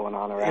to what's going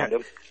on around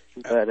them.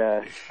 But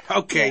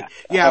okay,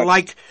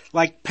 like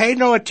pay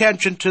no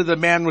attention to the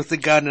man with the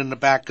gun in the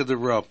back of the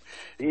room.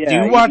 Yeah, do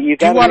you want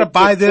to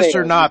buy this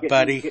or not,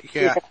 buddy?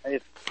 Yeah,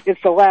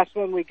 it's the last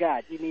one we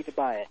got. You need to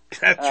buy it.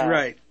 That's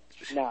right.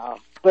 No,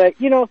 but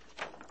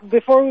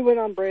before we went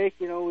on break,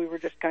 we were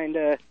just kind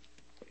of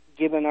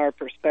giving our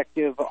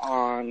perspective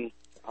on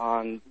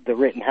the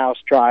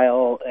Rittenhouse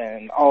trial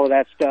and all of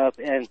that stuff,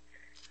 and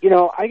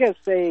I gotta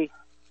say,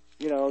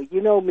 me,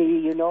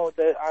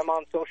 that I'm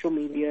on social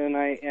media and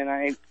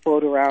I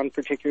float around,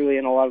 particularly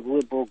in a lot of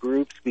liberal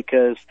groups,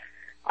 because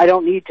I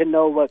don't need to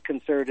know what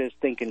conservatives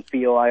think and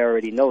feel. I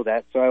already know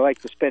that. So I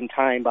like to spend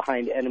time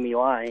behind enemy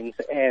lines.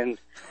 And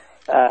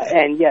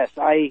yes,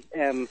 I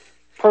am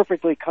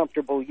perfectly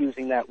comfortable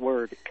using that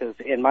word because,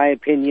 in my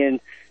opinion,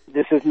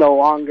 this is no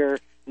longer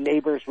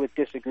neighbors with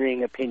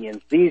disagreeing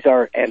opinions. These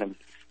are enemies.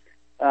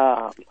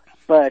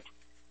 But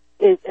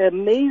it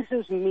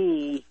amazes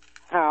me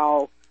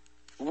how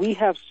we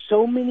have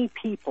so many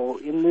people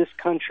in this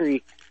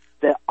country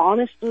that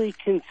honestly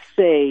can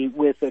say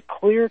with a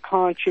clear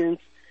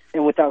conscience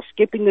and without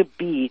skipping a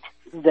beat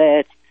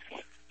that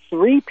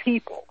three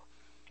people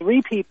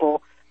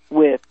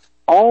with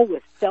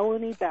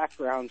felony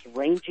backgrounds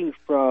ranging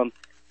from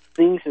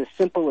things as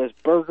simple as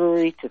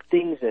burglary to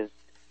things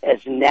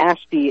as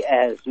nasty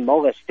as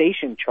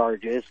molestation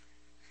charges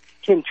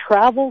can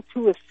travel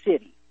to a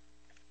city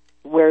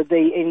where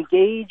they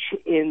engage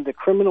in the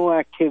criminal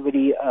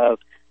activity of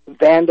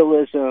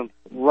vandalism,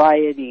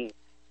 rioting,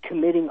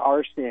 committing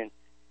arson,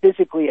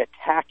 physically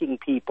attacking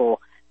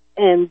people,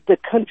 and the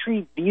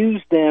country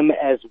views them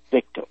as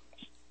victims.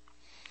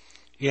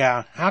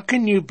 Yeah, how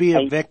can you be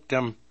a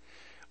victim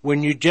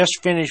when you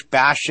just finished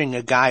bashing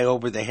a guy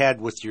over the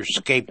head with your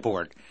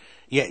skateboard?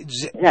 Yeah,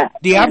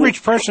 the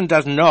average person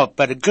doesn't know it,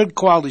 but a good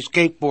quality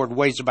skateboard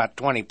weighs about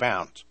 20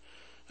 pounds.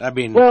 I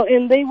mean, well,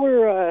 and they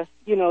were,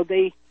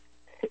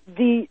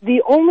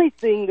 the only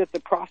thing that the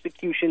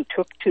prosecution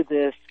took to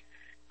this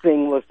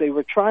thing was they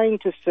were trying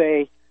to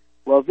say,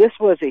 well, this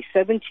was a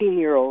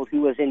 17-year-old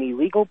who was in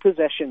illegal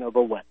possession of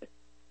a weapon,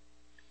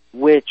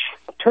 which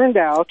turned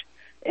out,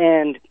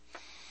 and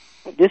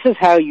this is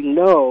how you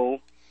know,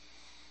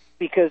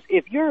 because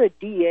if you're a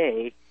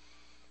DA,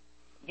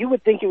 you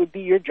would think it would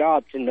be your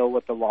job to know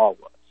what the law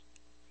was.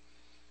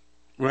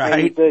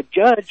 Right. And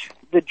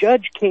the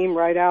judge came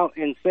right out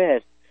and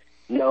said,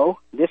 no,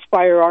 this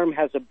firearm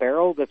has a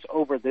barrel that's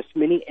over this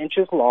many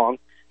inches long.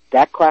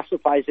 That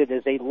classifies it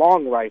as a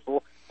long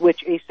rifle,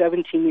 which a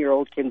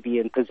 17-year-old can be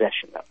in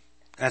possession of.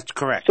 That's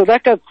correct. So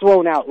that got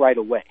thrown out right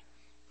away.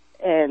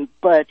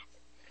 But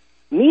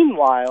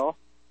meanwhile,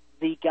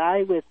 the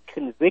guy with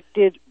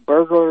convicted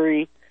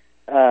burglary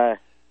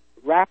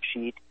rap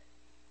sheet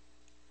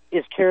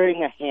is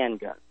carrying a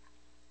handgun.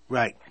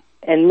 Right.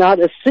 And not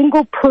a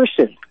single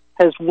person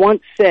has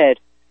once said,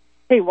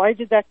 hey, why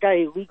did that guy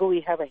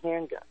illegally have a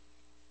handgun?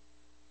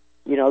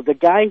 You know, the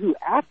guy who,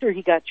 after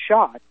he got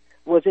shot,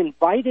 was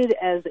invited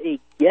as a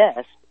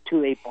guest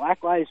to a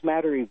Black Lives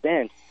Matter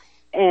event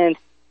and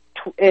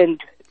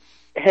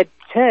had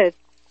said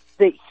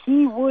that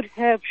he would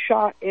have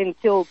shot and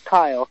killed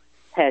Kyle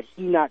had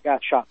he not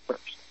got shot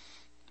first.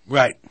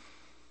 Right.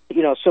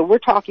 You know, so we're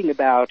talking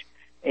about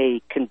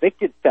a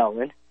convicted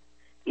felon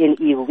in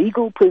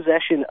illegal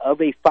possession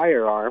of a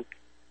firearm,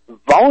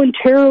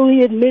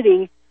 voluntarily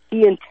admitting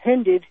he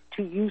intended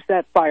to use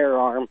that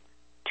firearm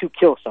to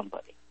kill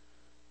somebody.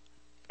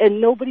 And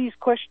nobody's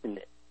questioned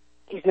it.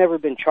 He's never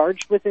been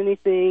charged with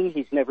anything.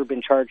 He's never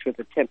been charged with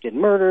attempted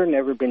murder,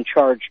 never been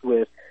charged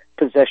with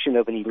possession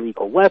of an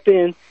illegal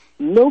weapon.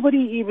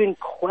 Nobody even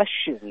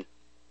questioned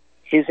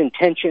his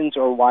intentions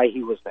or why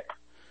he was there.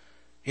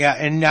 Yeah,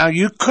 and now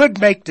you could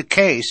make the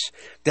case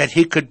that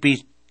he could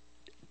be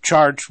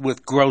charged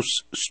with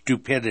gross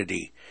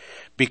stupidity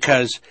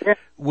because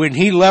when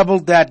he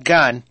leveled that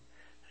gun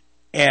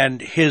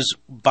and his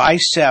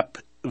bicep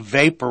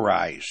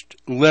vaporized,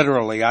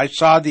 literally, I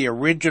saw the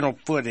original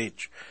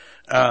footage.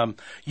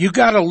 You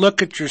got to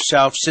look at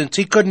yourself, since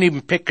he couldn't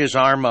even pick his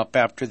arm up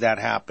after that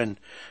happened,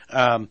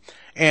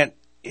 and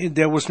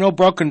there was no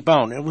broken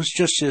bone. It was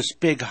just this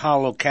big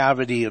hollow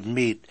cavity of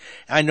meat.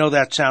 I know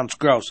that sounds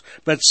gross,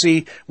 but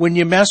see, when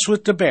you mess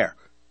with the bear,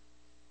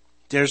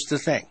 there's the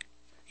thing,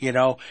 you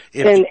know.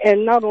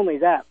 And not only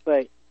that,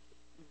 but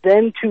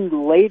then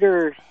to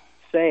later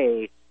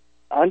say,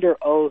 under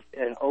oath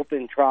and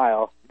open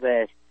trial,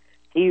 that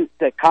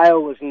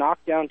Kyle was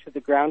knocked down to the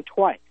ground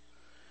twice.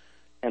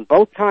 And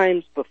both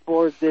times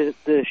before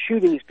the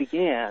shootings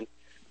began,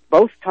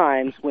 both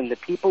times when the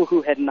people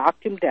who had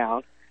knocked him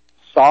down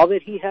saw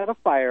that he had a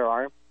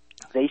firearm,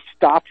 they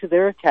stopped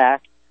their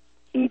attack.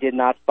 He did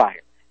not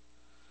fire.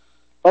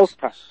 Both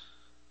times.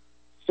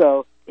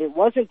 So it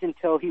wasn't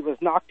until he was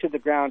knocked to the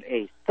ground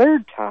a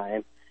third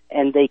time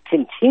and they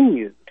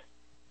continued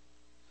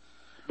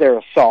their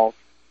assault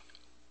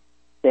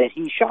that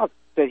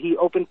he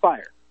opened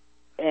fire.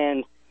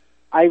 And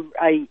I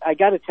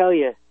got to tell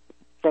you,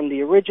 from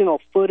the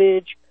original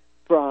footage,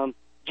 from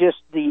just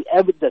the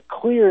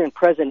clear and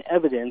present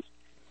evidence,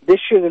 this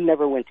should have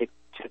never went to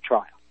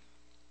trial.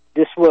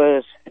 This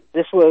was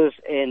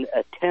an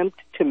attempt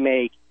to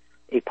make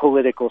a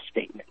political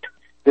statement.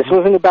 This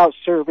wasn't about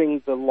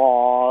serving the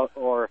law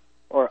or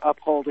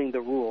upholding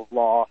the rule of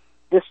law.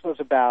 This was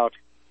about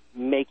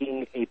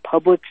making a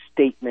public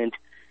statement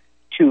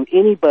to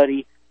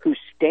anybody who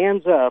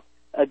stands up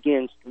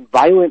against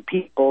violent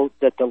people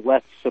that the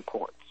left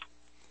supports.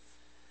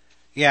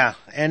 Yeah,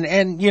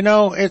 and you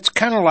know, it's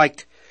kind of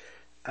like,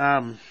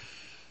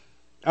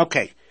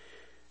 okay,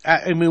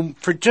 I mean,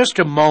 for just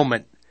a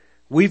moment,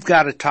 we've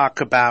got to talk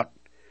about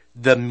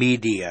the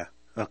media,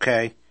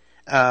 okay?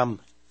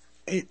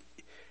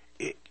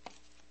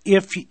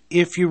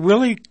 if you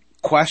really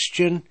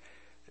question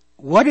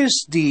what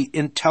is the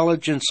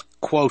intelligence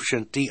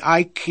quotient, the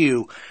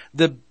IQ,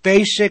 the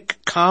basic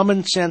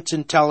common sense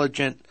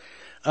intelligence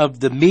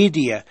of the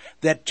media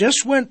that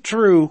just went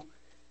through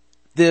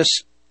this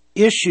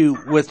issue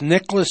with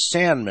Nicholas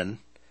Sandmann,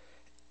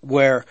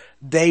 where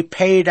they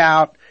paid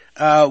out,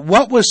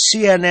 what was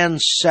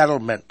CNN's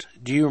settlement?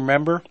 Do you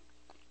remember?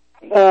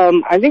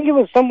 I think it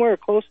was somewhere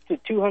close to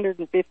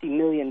 $250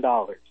 million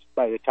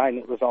by the time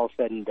it was all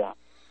said and done.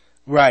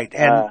 Right,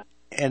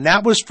 and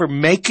that was for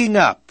making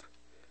up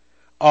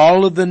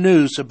all of the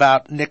news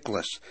about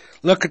Nicholas.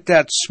 Look at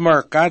that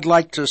smirk. I'd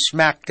like to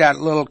smack that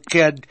little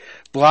kid,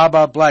 blah,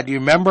 blah, blah. Do you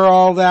remember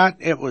all that?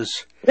 It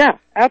was... Yeah,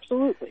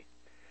 absolutely.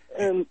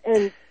 And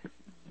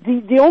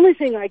the only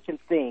thing I can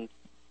think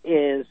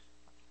is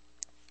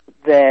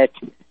that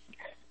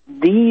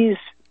these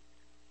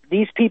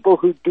people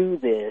who do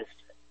this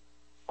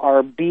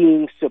are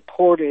being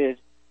supported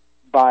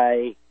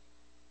by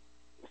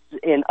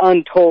an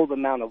untold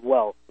amount of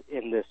wealth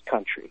in this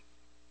country.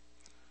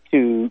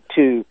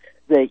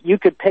 That you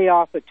could pay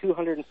off a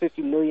 $250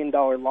 million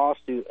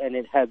lawsuit and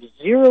it has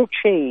zero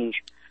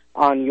change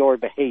on your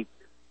behavior.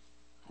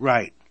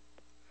 Right.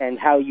 And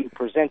how you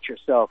present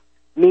yourself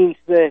means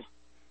that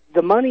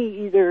the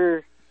money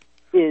either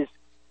is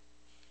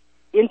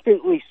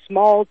infinitely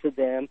small to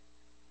them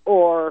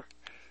or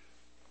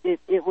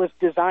it was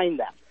designed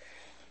that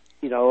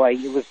way. Like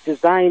it was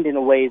designed in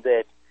a way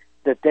that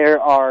there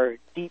are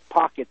deep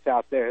pockets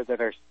out there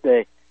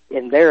that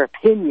in their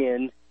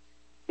opinion,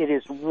 it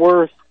is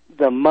worth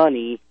the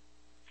money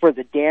for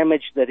the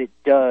damage that it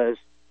does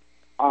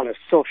on a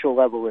social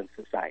level in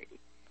society.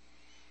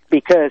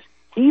 Because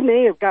he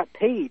may have got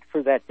paid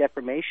for that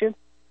defamation,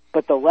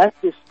 but the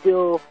left is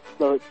still,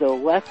 the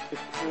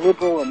leftist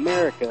liberal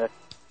America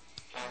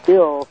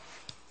still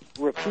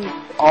repeats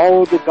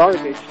all the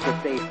garbage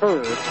that they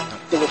heard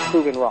that was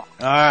proven wrong.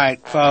 All right,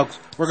 folks,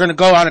 we're going to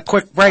go on a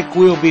quick break.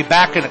 We'll be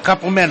back in a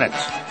couple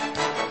minutes.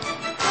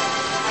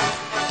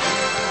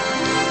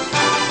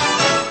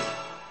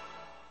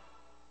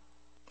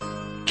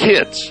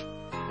 Kids,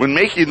 when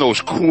making those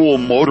cool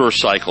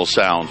motorcycle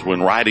sounds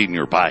when riding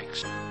your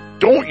bikes,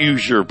 don't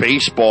use your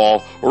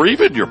baseball or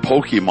even your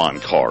Pokemon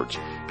cards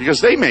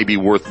because they may be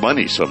worth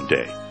money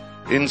someday.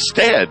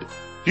 Instead,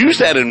 use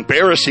that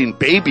embarrassing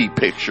baby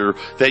picture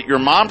that your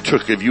mom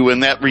took of you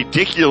in that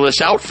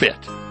ridiculous outfit.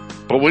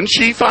 But when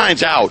she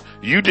finds out,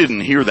 you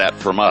didn't hear that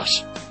from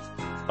us.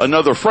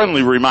 Another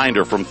friendly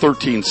reminder from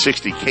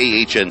 1360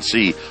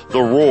 KHNC,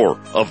 the roar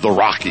of the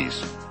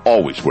Rockies.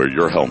 Always wear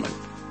your helmet.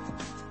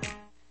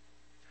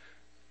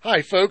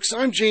 Hi, folks.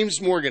 I'm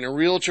James Morgan, a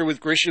realtor with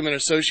Grisham &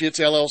 Associates,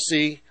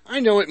 LLC. I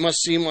know it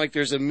must seem like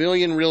there's a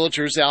million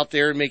realtors out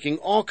there making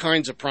all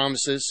kinds of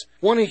promises.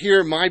 Want to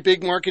hear my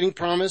big marketing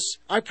promise?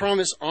 I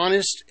promise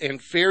honest and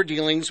fair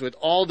dealings with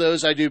all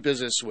those I do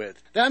business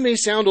with. That may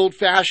sound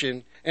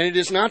old-fashioned, and it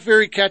is not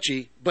very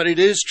catchy, but it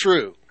is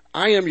true.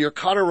 I am your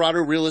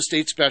Colorado real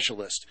estate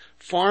specialist.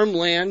 Farm,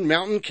 land,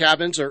 mountain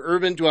cabins, or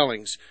urban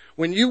dwellings.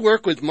 When you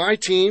work with my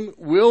team,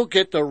 we'll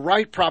get the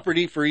right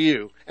property for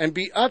you and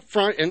be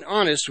upfront and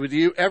honest with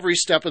you every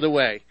step of the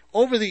way.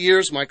 Over the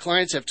years, my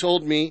clients have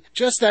told me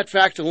just that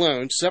fact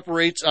alone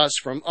separates us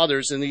from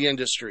others in the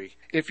industry.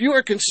 If you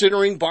are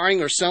considering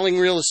buying or selling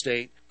real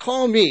estate,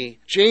 call me,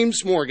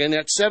 James Morgan,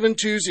 at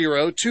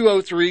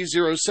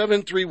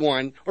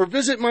 720-203-0731 or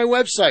visit my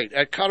website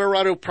at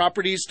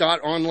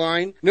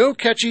coloradoproperties.online. No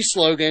catchy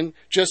slogan,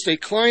 just a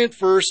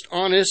client-first,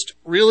 honest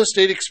real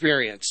estate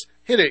experience.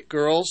 Hit it,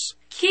 girls.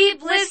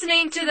 Keep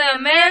listening to the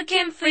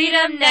American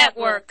Freedom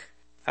Network.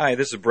 Hi,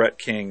 this is Brett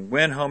King,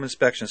 Wynn Home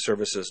Inspection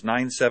Services,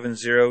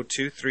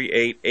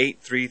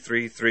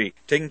 970-238-8333.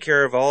 Taking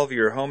care of all of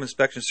your home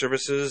inspection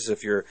services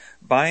if you're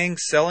buying,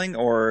 selling,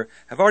 or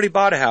have already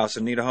bought a house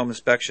and need a home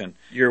inspection.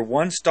 Your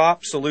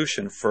one-stop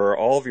solution for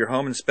all of your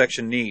home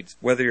inspection needs,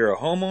 whether you're a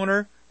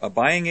homeowner, a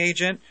buying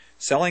agent,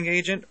 selling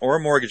agent, or a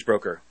mortgage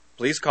broker.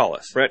 Please call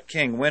us. Brett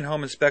King, Wynn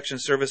Home Inspection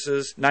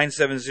Services,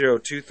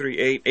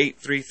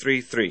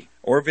 970-238-8333.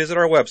 Or visit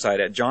our website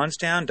at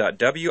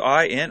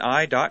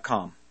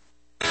johnstown.wini.com.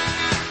 Blame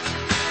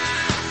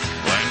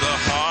the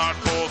heart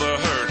for the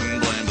hurting,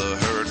 blame the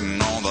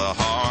hurting on the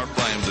heart,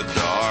 blame the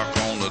dark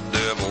on the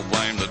devil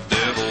on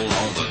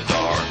the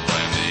dark,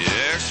 blame the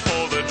ex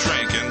for the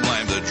drinking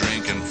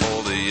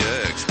for the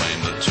ex,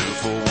 blame the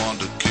 2-for-1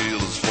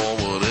 tequilas for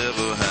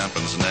whatever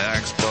happens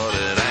next, but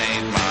it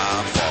ain't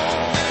my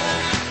fault.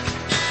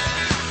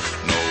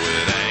 No,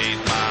 it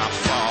ain't my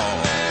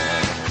fault.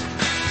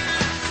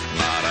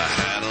 Might have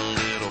had a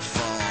little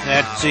fun.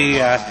 That's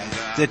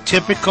the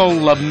typical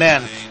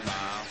lament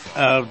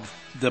of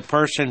the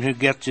person who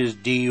gets his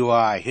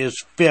DUI,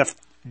 his 5th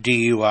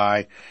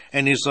DUI,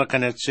 and he's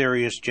looking at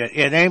serious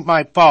it ain't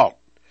my fault.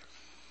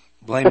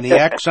 Blame the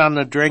X on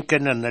the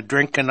drinking and the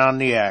drinking on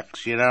the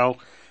X, you know.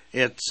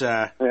 It's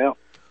Well,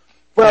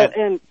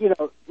 and you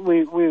know,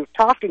 we were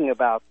talking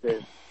about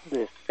this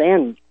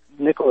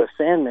Nicholas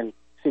Sandmann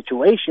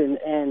situation,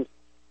 and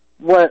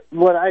what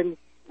I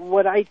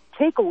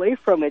take away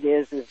from it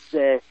is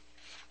that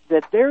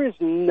that there is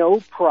no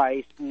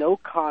price, no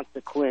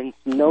consequence,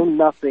 no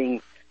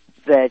nothing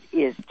that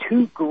is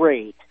too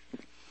great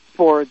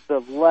for the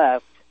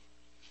left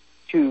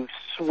to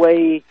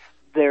sway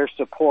their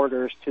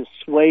supporters, to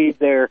sway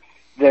their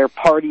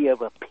party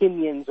of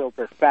opinions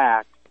over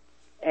facts,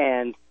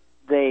 and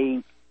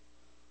they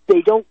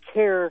don't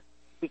care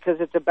because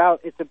it's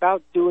about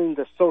doing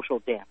the social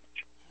damage.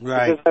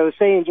 Right. Because I was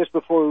saying just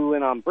before we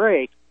went on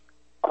break,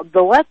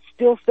 the left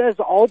still says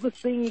all the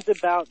things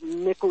about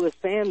Nicholas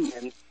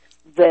Sandmann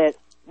that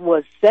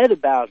was said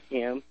about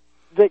him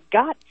that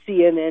got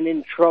CNN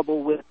in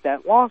trouble with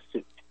that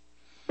lawsuit.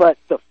 But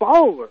the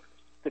followers,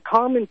 the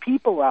common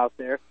people out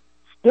there,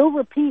 still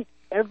repeat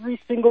every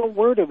single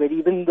word of it,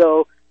 even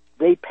though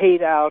they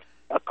paid out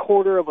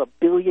 $250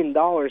 million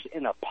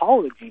in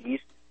apologies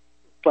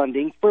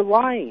funding for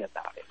lying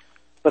about it.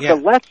 But the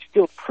left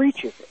still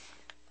preaches it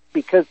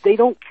because they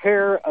don't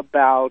care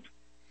about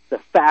the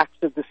facts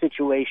of the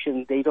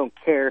situation. They don't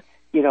care.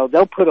 You know,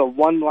 they'll put a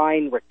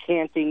one-line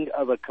recanting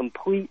of a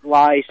complete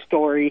lie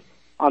story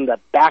on the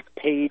back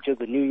page of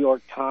the New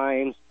York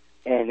Times,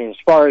 and as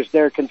far as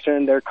they're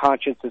concerned, their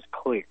conscience is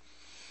clear.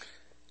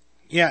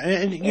 Yeah,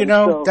 and you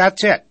know,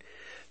 that's it.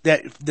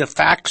 That the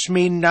facts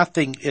mean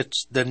nothing.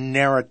 It's the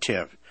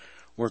narrative.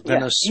 We're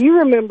going to. Do you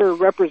remember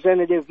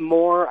Representative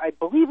Moore? I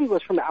believe he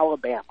was from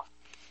Alabama,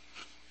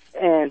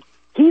 and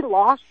he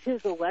lost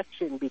his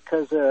election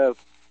because of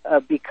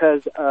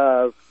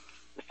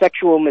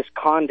sexual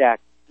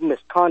misconduct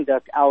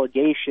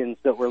allegations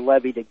that were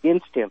levied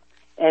against him,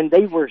 and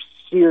they were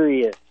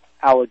serious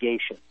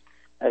allegations,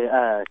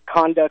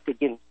 conduct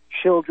against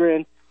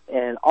children,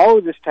 and all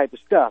of this type of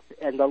stuff.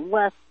 And the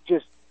left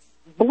just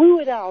blew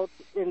it out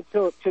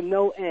until to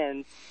no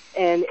end.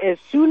 And as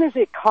soon as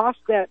it cost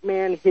that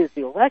man his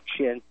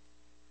election,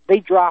 they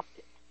dropped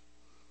it.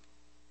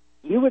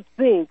 You would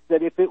think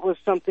that if it was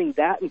something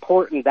that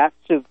important, that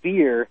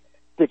severe,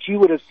 that you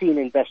would have seen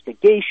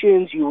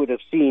investigations, you would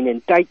have seen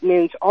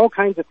indictments, all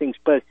kinds of things.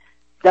 But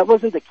that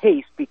wasn't the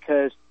case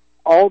because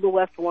all the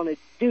left wanted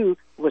to do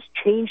was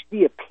change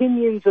the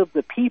opinions of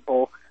the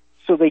people,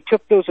 so they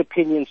took those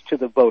opinions to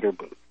the voter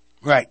booth.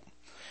 Right.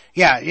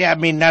 Yeah. I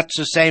mean, that's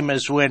the same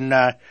as when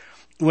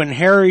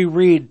Harry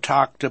Reid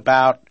talked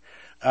about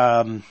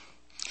the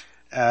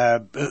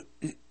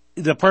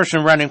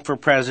person running for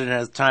president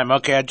at the time.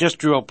 Okay, I just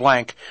drew a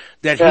blank.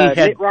 That he had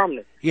Mitt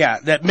Romney. Yeah,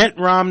 that Mitt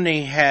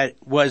Romney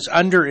was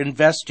under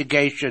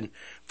investigation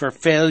for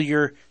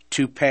failure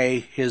to pay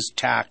his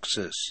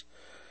taxes,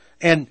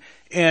 and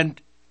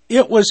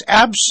it was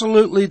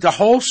absolutely the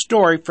whole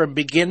story from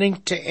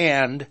beginning to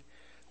end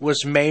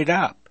was made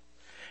up.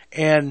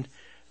 And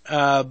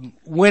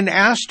when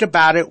asked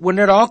about it, when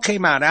it all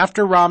came out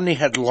after Romney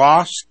had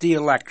lost the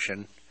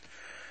election,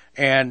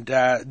 and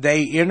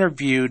they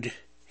interviewed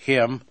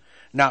him,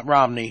 not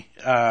Romney,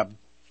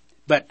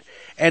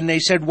 and they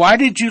said, "Why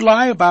did you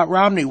lie about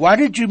Romney? Why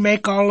did you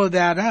make all of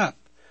that up?"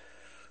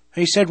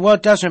 He said, "Well,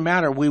 it doesn't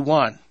matter. We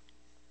won.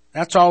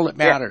 That's all that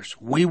matters.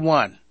 Yeah. We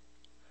won."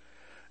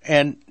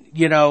 And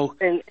you know,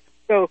 and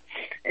so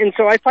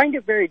I find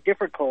it very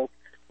difficult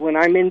when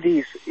I'm in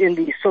these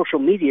social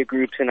media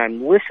groups and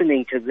I'm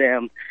listening to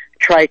them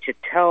try to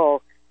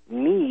tell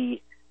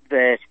me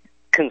that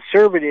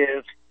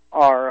conservatives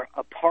are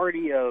a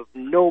party of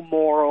no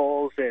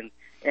morals and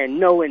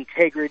no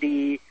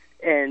integrity,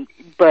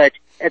 but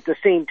at the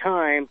same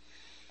time,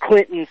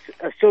 Clinton's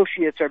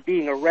associates are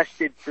being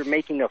arrested for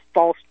making a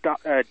false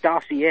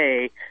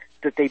dossier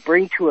that they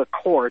bring to a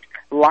court,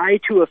 lie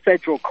to a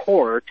federal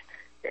court,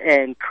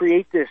 and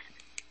create this.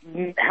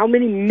 How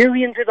many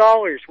millions of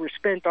dollars were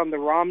spent on the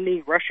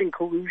Romney Russian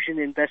collusion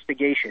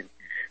investigation?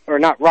 Or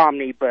not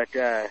Romney, but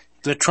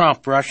the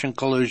Trump Russian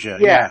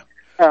collusion. Yeah.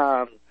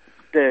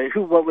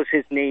 What was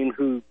his name?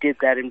 Who did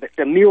that?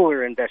 The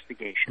Mueller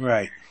investigation.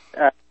 Right.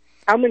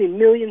 How many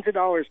millions of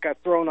dollars got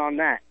thrown on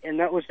that? And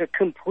that was a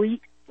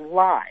complete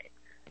lie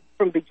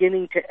from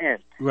beginning to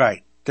end.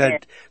 Right.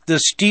 The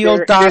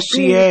Steele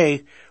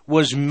dossier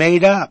was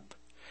made up,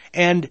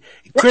 and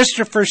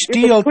Christopher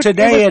Steele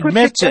today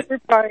admits it.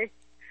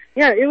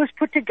 It was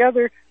put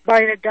together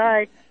by a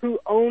guy who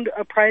owned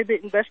a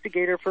private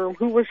investigator firm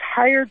who was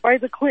hired by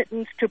the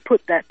Clintons to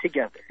put that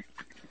together.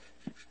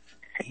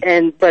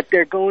 But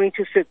they're going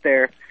to sit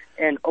there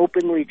and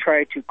openly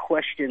try to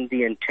question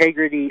the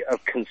integrity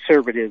of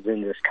conservatives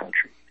in this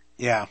country.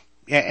 Yeah,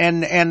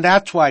 and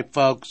that's why,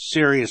 folks,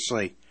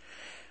 seriously,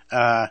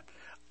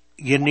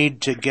 you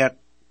need to get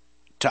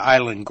to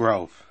Island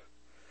Grove.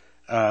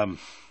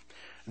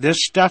 This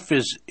stuff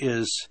is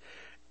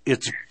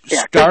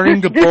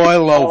starting to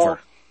boil over.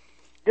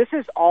 This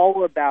is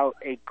all about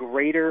a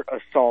greater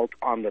assault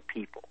on the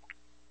people.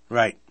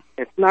 Right.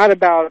 It's not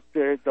about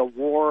the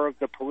war of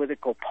the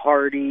political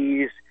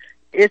parties.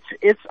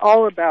 It's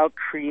all about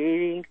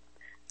creating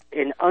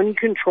an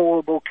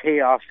uncontrollable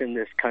chaos in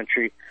this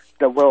country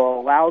that will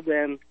allow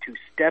them to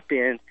step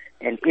in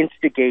and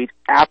instigate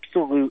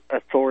absolute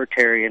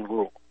authoritarian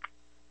rule.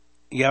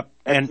 Yep.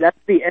 And that's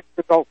the end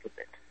result of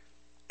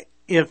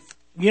it.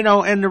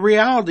 And the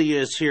reality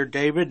is here,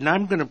 David, and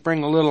I'm going to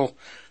bring a little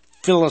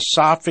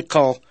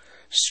philosophical,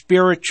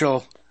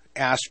 spiritual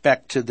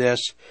aspect to this.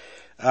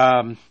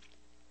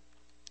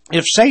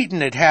 If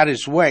Satan had had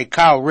his way,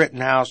 Kyle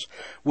Rittenhouse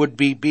would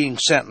be being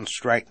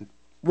sentenced right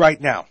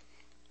now.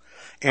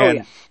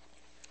 And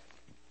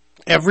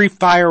every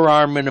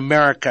firearm in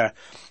America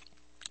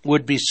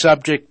would be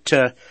subject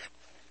to,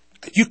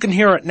 you can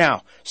hear it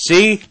now.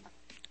 See,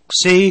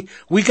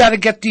 we got to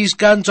get these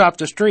guns off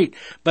the street.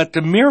 But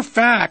the mere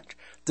fact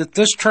that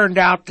this turned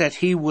out that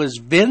he was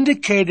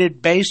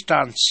vindicated based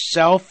on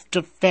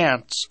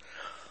self-defense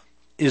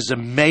is a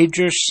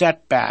major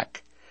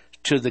setback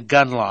to the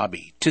gun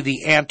lobby, to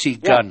the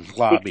anti-gun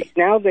lobby.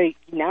 Now they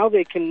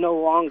can no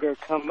longer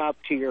come up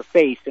to your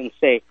face and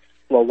say,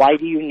 well, why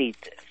do you need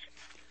this?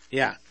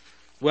 Yeah.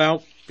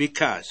 Well,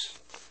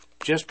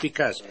 just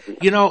because.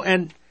 You know,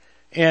 and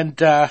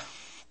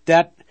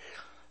that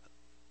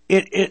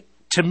it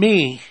to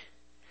me,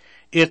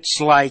 it's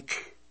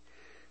like,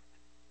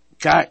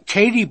 God,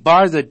 Katie,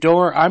 bar the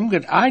door.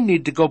 I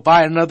need to go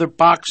buy another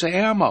box of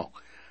ammo.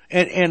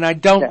 And I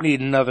don't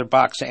need another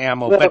box of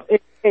ammo. Well, but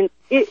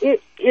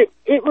it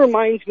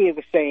reminds me of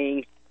the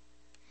saying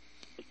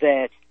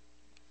that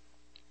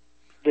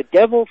the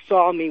devil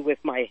saw me with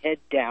my head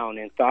down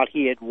and thought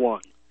he had won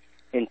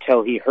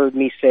until he heard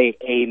me say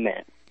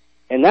amen.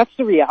 And that's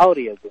the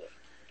reality of it.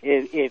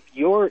 If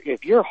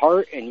your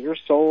heart and your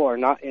soul are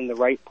not in the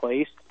right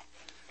place,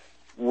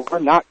 we're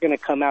not going to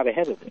come out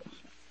ahead of this.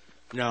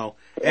 No.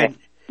 And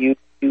you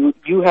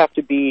have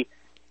to be,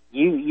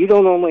 you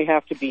don't only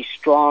have to be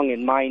strong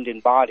in mind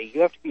and body,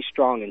 you have to be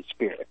strong in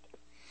spirit.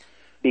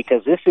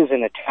 Because this is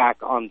an attack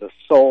on the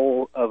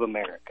soul of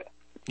America.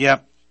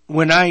 Yep.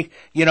 When I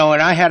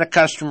had a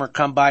customer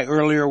come by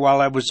earlier while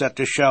I was at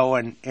the show,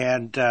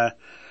 and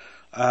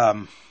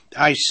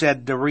I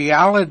said the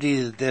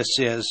reality of this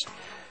is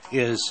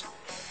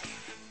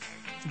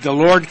the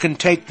Lord can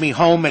take me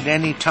home at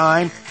any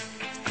time,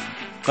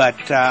 but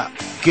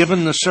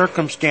given the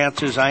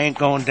circumstances, I ain't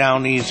going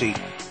down easy.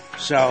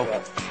 So, all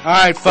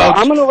right, folks. Well,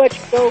 I'm going to let you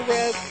go,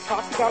 Rev.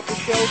 Talk about the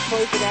show,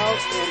 close it out,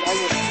 and I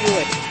will see you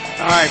later.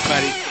 All right,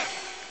 buddy.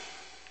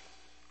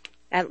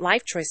 At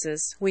Life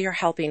Choices, we are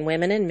helping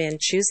women and men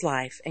choose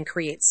life and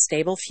create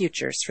stable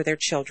futures for their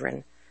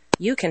children.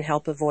 You can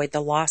help avoid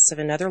the loss of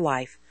another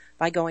life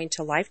by going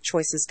to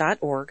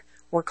lifechoices.org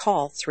or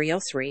call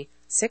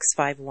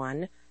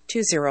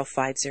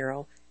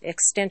 303-651-2050,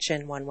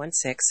 extension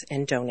 116,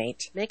 and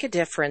donate. Make a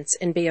difference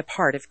and be a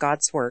part of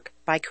God's work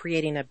by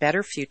creating a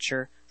better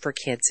future for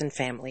kids and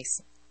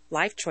families.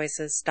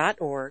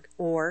 lifechoices.org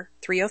or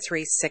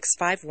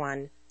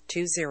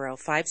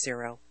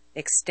 303-651-2050,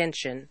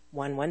 extension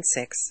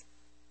 116.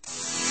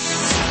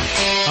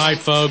 Hi,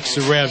 folks.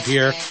 The Rev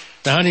here.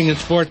 The Hunting and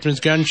Sportsman's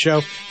Gun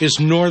Show is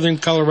Northern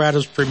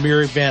Colorado's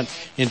premier event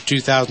in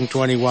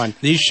 2021.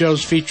 These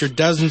shows feature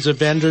dozens of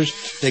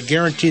vendors that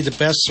guarantee the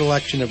best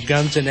selection of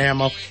guns and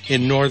ammo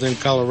in Northern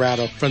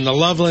Colorado, from the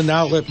Loveland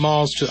Outlet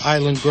Malls to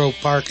Island Grove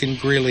Park in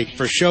Greeley.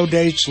 For show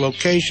dates,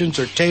 locations,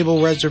 or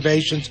table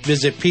reservations,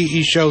 visit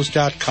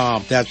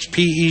peshows.com. That's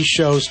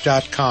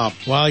peshows.com.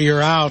 While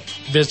you're out,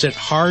 visit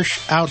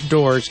Harsh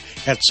Outdoors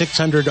at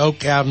 600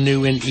 Oak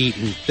Avenue in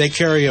Eaton. They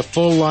carry a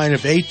full line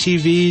of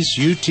ATVs,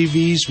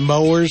 UTVs,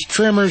 mowers,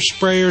 trimmers,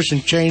 sprayers,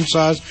 and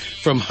chainsaws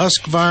from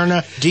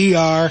Husqvarna,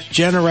 DR,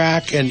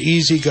 Generac, and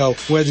E-Z-Go.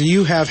 Whether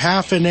you have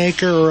half an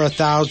acre or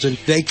 1,000,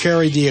 they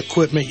carry the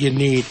equipment you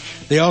need.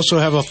 They also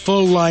have a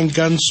full-line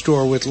gun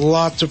store with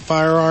lots of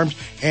firearms,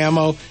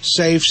 ammo,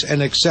 safes,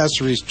 and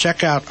accessories.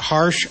 Check out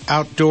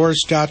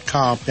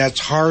harshoutdoors.com.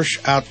 That's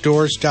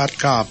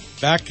harshoutdoors.com.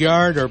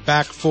 Backyard or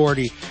back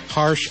 40,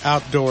 Harsh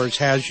Outdoors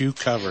has you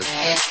covered.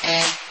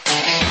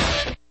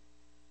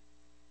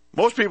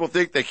 Most people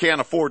think they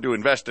can't afford to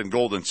invest in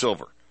gold and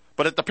silver.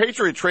 But at the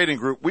Patriot Trading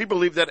Group, we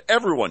believe that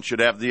everyone should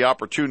have the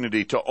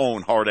opportunity to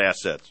own hard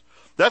assets.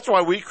 That's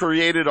why we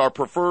created our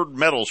Preferred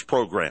Metals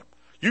program.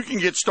 You can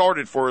get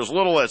started for as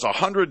little as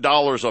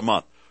 $100 a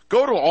month.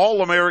 Go to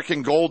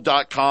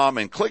allamericangold.com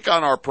and click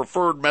on our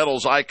Preferred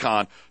Metals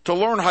icon to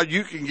learn how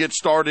you can get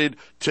started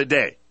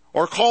today.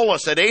 Or call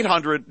us at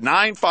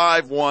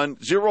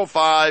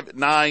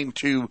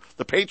 800-951-0592,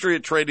 the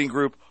Patriot Trading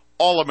Group,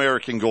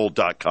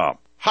 allamericangold.com.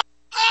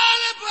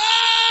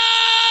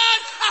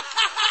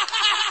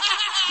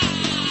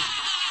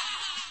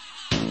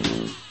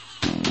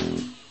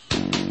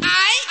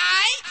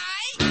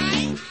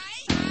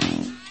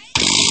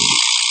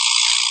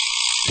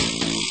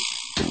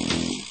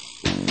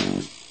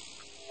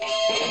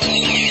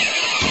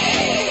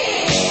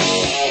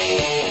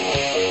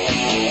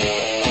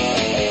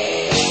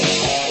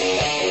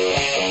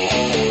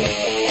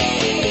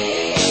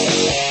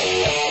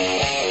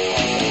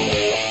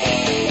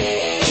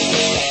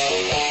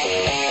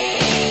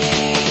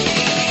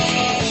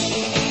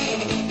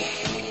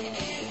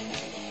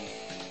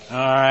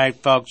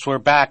 Folks, we're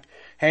back.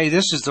 Hey,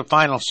 this is the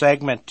final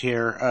segment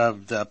here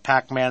of the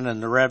Pac-Man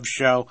and the Rev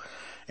show,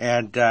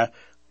 and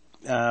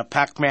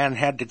Pac-Man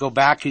had to go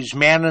back. He's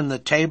manning the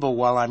table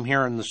while I'm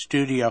here in the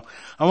studio.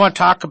 I want to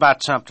talk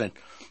about something.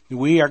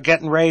 We are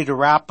getting ready to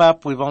wrap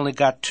up. We've only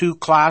got 2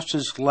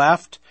 classes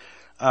left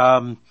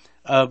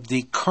of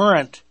the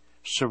current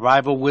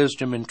Survival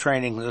Wisdom and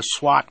Training, the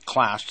SWAT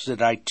class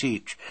that I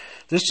teach.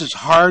 This is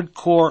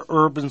hardcore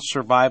urban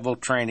survival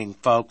training,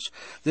 folks.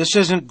 This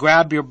isn't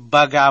grab your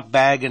bug-out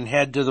bag and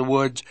head to the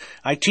woods.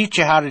 I teach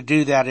you how to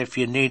do that if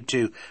you need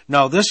to.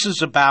 No, this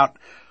is about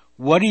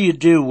what do you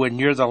do when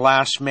you're the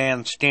last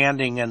man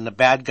standing and the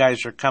bad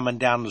guys are coming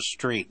down the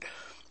street.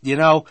 You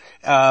know,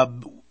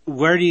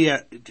 where do you...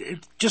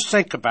 Just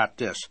think about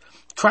this.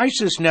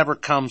 Crisis never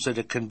comes at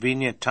a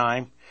convenient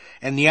time.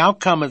 And the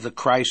outcome of the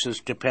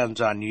crisis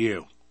depends on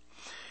you.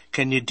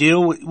 Can you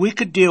deal with, we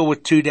could deal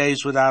with 2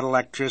 days without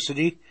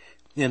electricity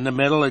in the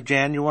middle of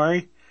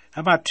January.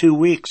 How about 2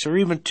 weeks or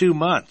even 2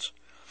 months?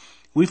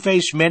 We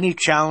face many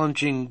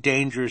challenging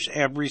dangers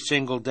every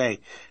single day.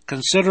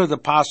 Consider the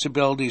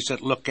possibilities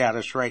that look at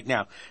us right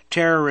now.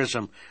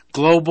 Terrorism,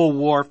 global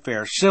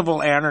warfare,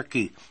 civil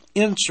anarchy,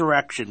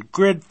 insurrection,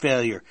 grid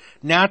failure,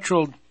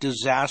 natural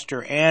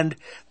disaster, and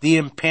the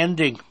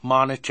impending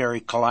monetary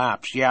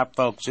collapse. Yeah,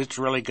 folks, it's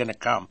really going to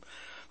come.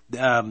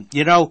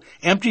 You know,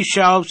 empty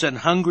shelves and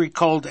hungry,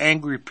 cold,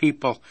 angry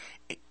people,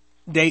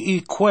 they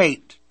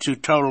equate to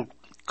total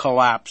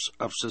collapse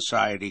of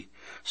society.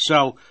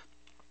 So,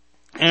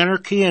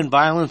 anarchy and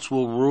violence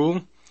will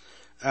rule.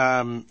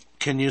 Can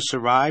you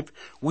survive?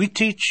 We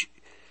teach,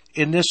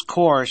 in this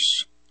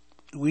course,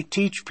 we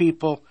teach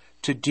people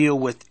to deal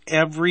with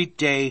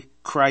everyday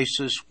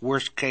crisis,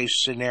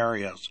 worst-case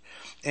scenarios.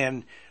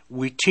 And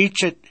we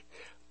teach it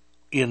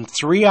in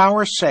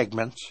 3-hour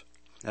segments,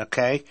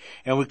 okay?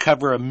 And we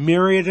cover a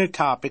myriad of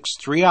topics,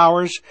 3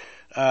 hours.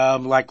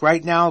 Like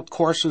right now,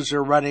 courses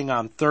are running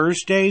on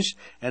Thursdays,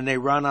 and they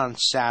run on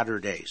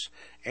Saturdays.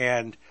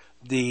 And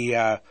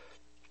the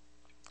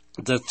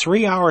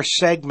 3-hour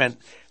segment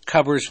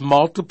covers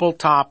multiple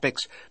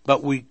topics,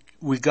 but we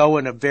go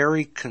in a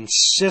very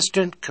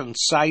consistent,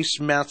 concise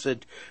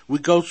method. We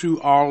go through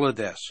all of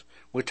this.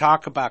 We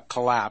talk about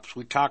collapse.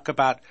 We talk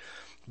about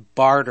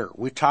barter.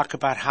 We talk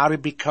about how to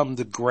become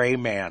the gray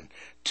man,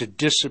 to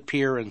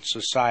disappear in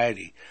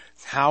society.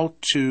 How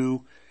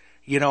to,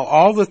 you know,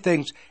 all the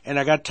things. And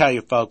I got to tell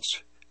you, folks,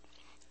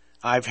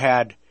 I've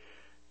had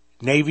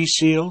Navy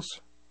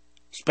SEALs,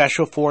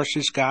 Special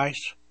Forces guys,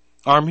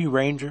 Army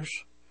Rangers.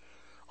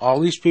 All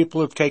these people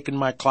have taken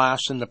my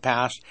class in the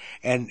past,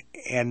 and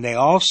they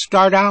all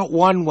start out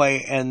one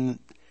way, and,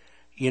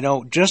 you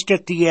know, just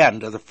at the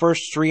end of the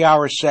first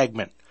 3-hour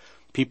segment,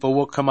 people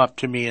will come up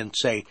to me and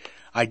say,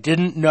 I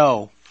didn't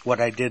know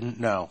what I didn't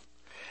know.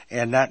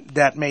 And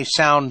that may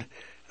sound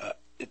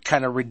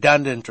kind of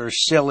redundant or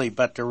silly,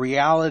 but the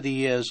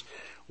reality is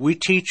we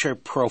teach a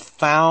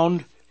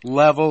profound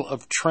level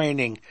of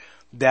training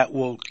that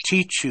will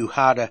teach you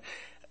how to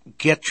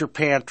get your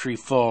pantry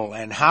full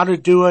and how to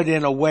do it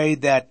in a way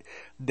that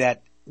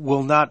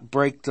will not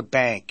break the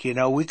bank. You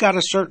know, we got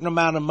a certain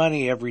amount of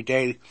money every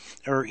day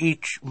or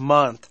each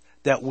month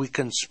that we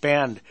can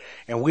spend,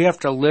 and we have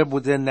to live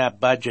within that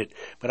budget.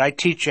 But I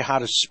teach you how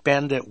to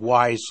spend it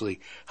wisely,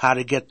 how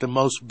to get the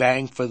most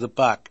bang for the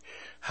buck,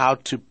 how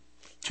to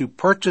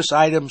purchase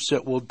items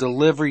that will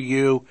deliver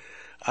you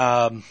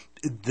the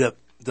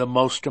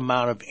most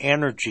amount of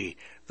energy,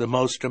 the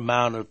most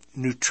amount of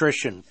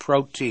nutrition,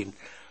 protein.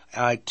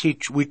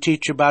 We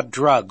teach about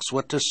drugs,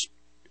 what to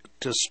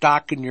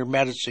stock in your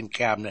medicine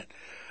cabinet,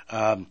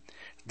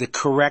 the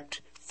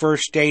correct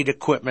first aid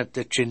equipment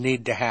that you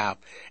need to have.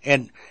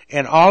 And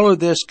all of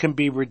this can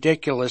be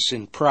ridiculous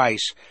in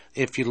price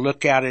if you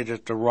look at it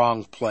at the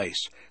wrong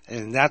place.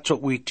 And that's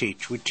what we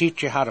teach. We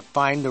teach you how to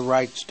find the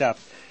right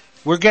stuff.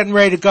 We're getting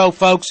ready to go,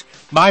 folks.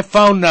 My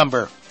phone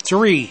number,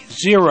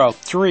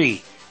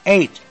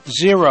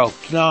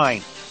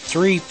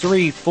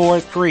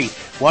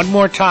 303-809-3343. One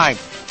more time,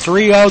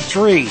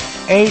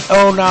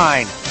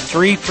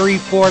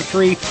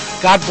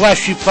 303-809-3343. God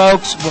bless you,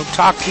 folks. We'll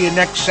talk to you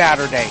next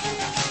Saturday.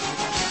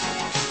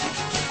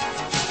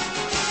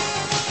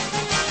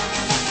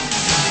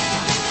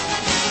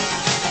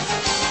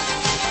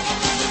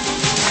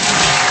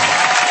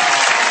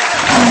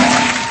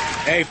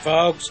 Hey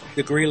folks,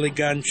 the Greeley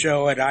Gun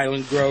Show at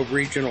Island Grove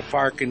Regional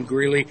Park in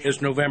Greeley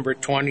is November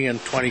 20 and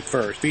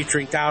 21st,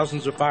 featuring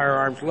thousands of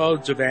firearms,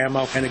 loads of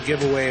ammo, and a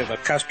giveaway of a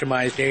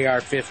customized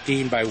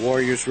AR-15 by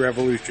Warriors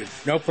Revolution.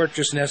 No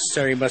purchase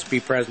necessary, must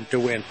be present to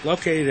win.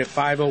 Located at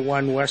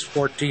 501 West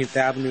 14th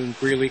Avenue in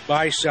Greeley,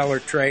 buy, sell, or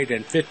trade,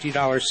 and $50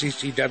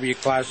 CCW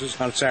classes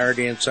on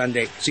Saturday and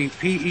Sunday. See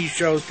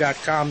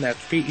PEShows.com,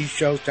 that's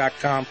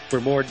PEShows.com for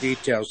more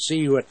details. See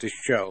you at the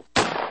show.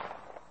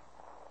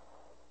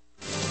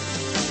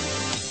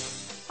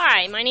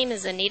 Hi, my name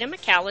is Anita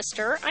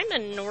McAllister. I'm a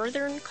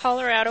Northern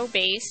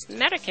Colorado-based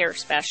Medicare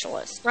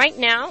specialist. Right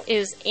now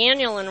is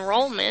annual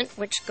enrollment,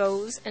 which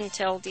goes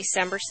until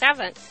December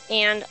 7th.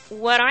 And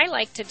what I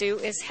like to do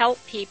is help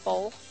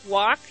people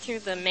walk through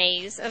the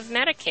maze of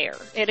Medicare.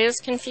 It is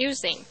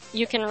confusing.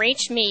 You can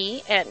reach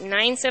me at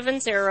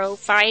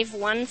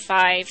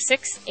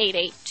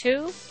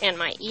 970-515-6882, and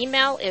my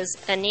email is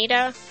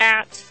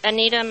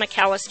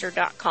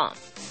anita@anitamcallister.com.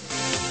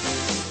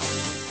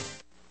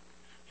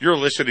 You're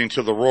listening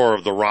to the Roar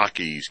of the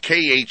Rockies,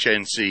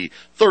 KHNC,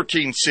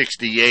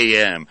 1360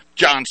 AM,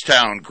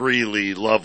 Johnstown, Greeley, Love.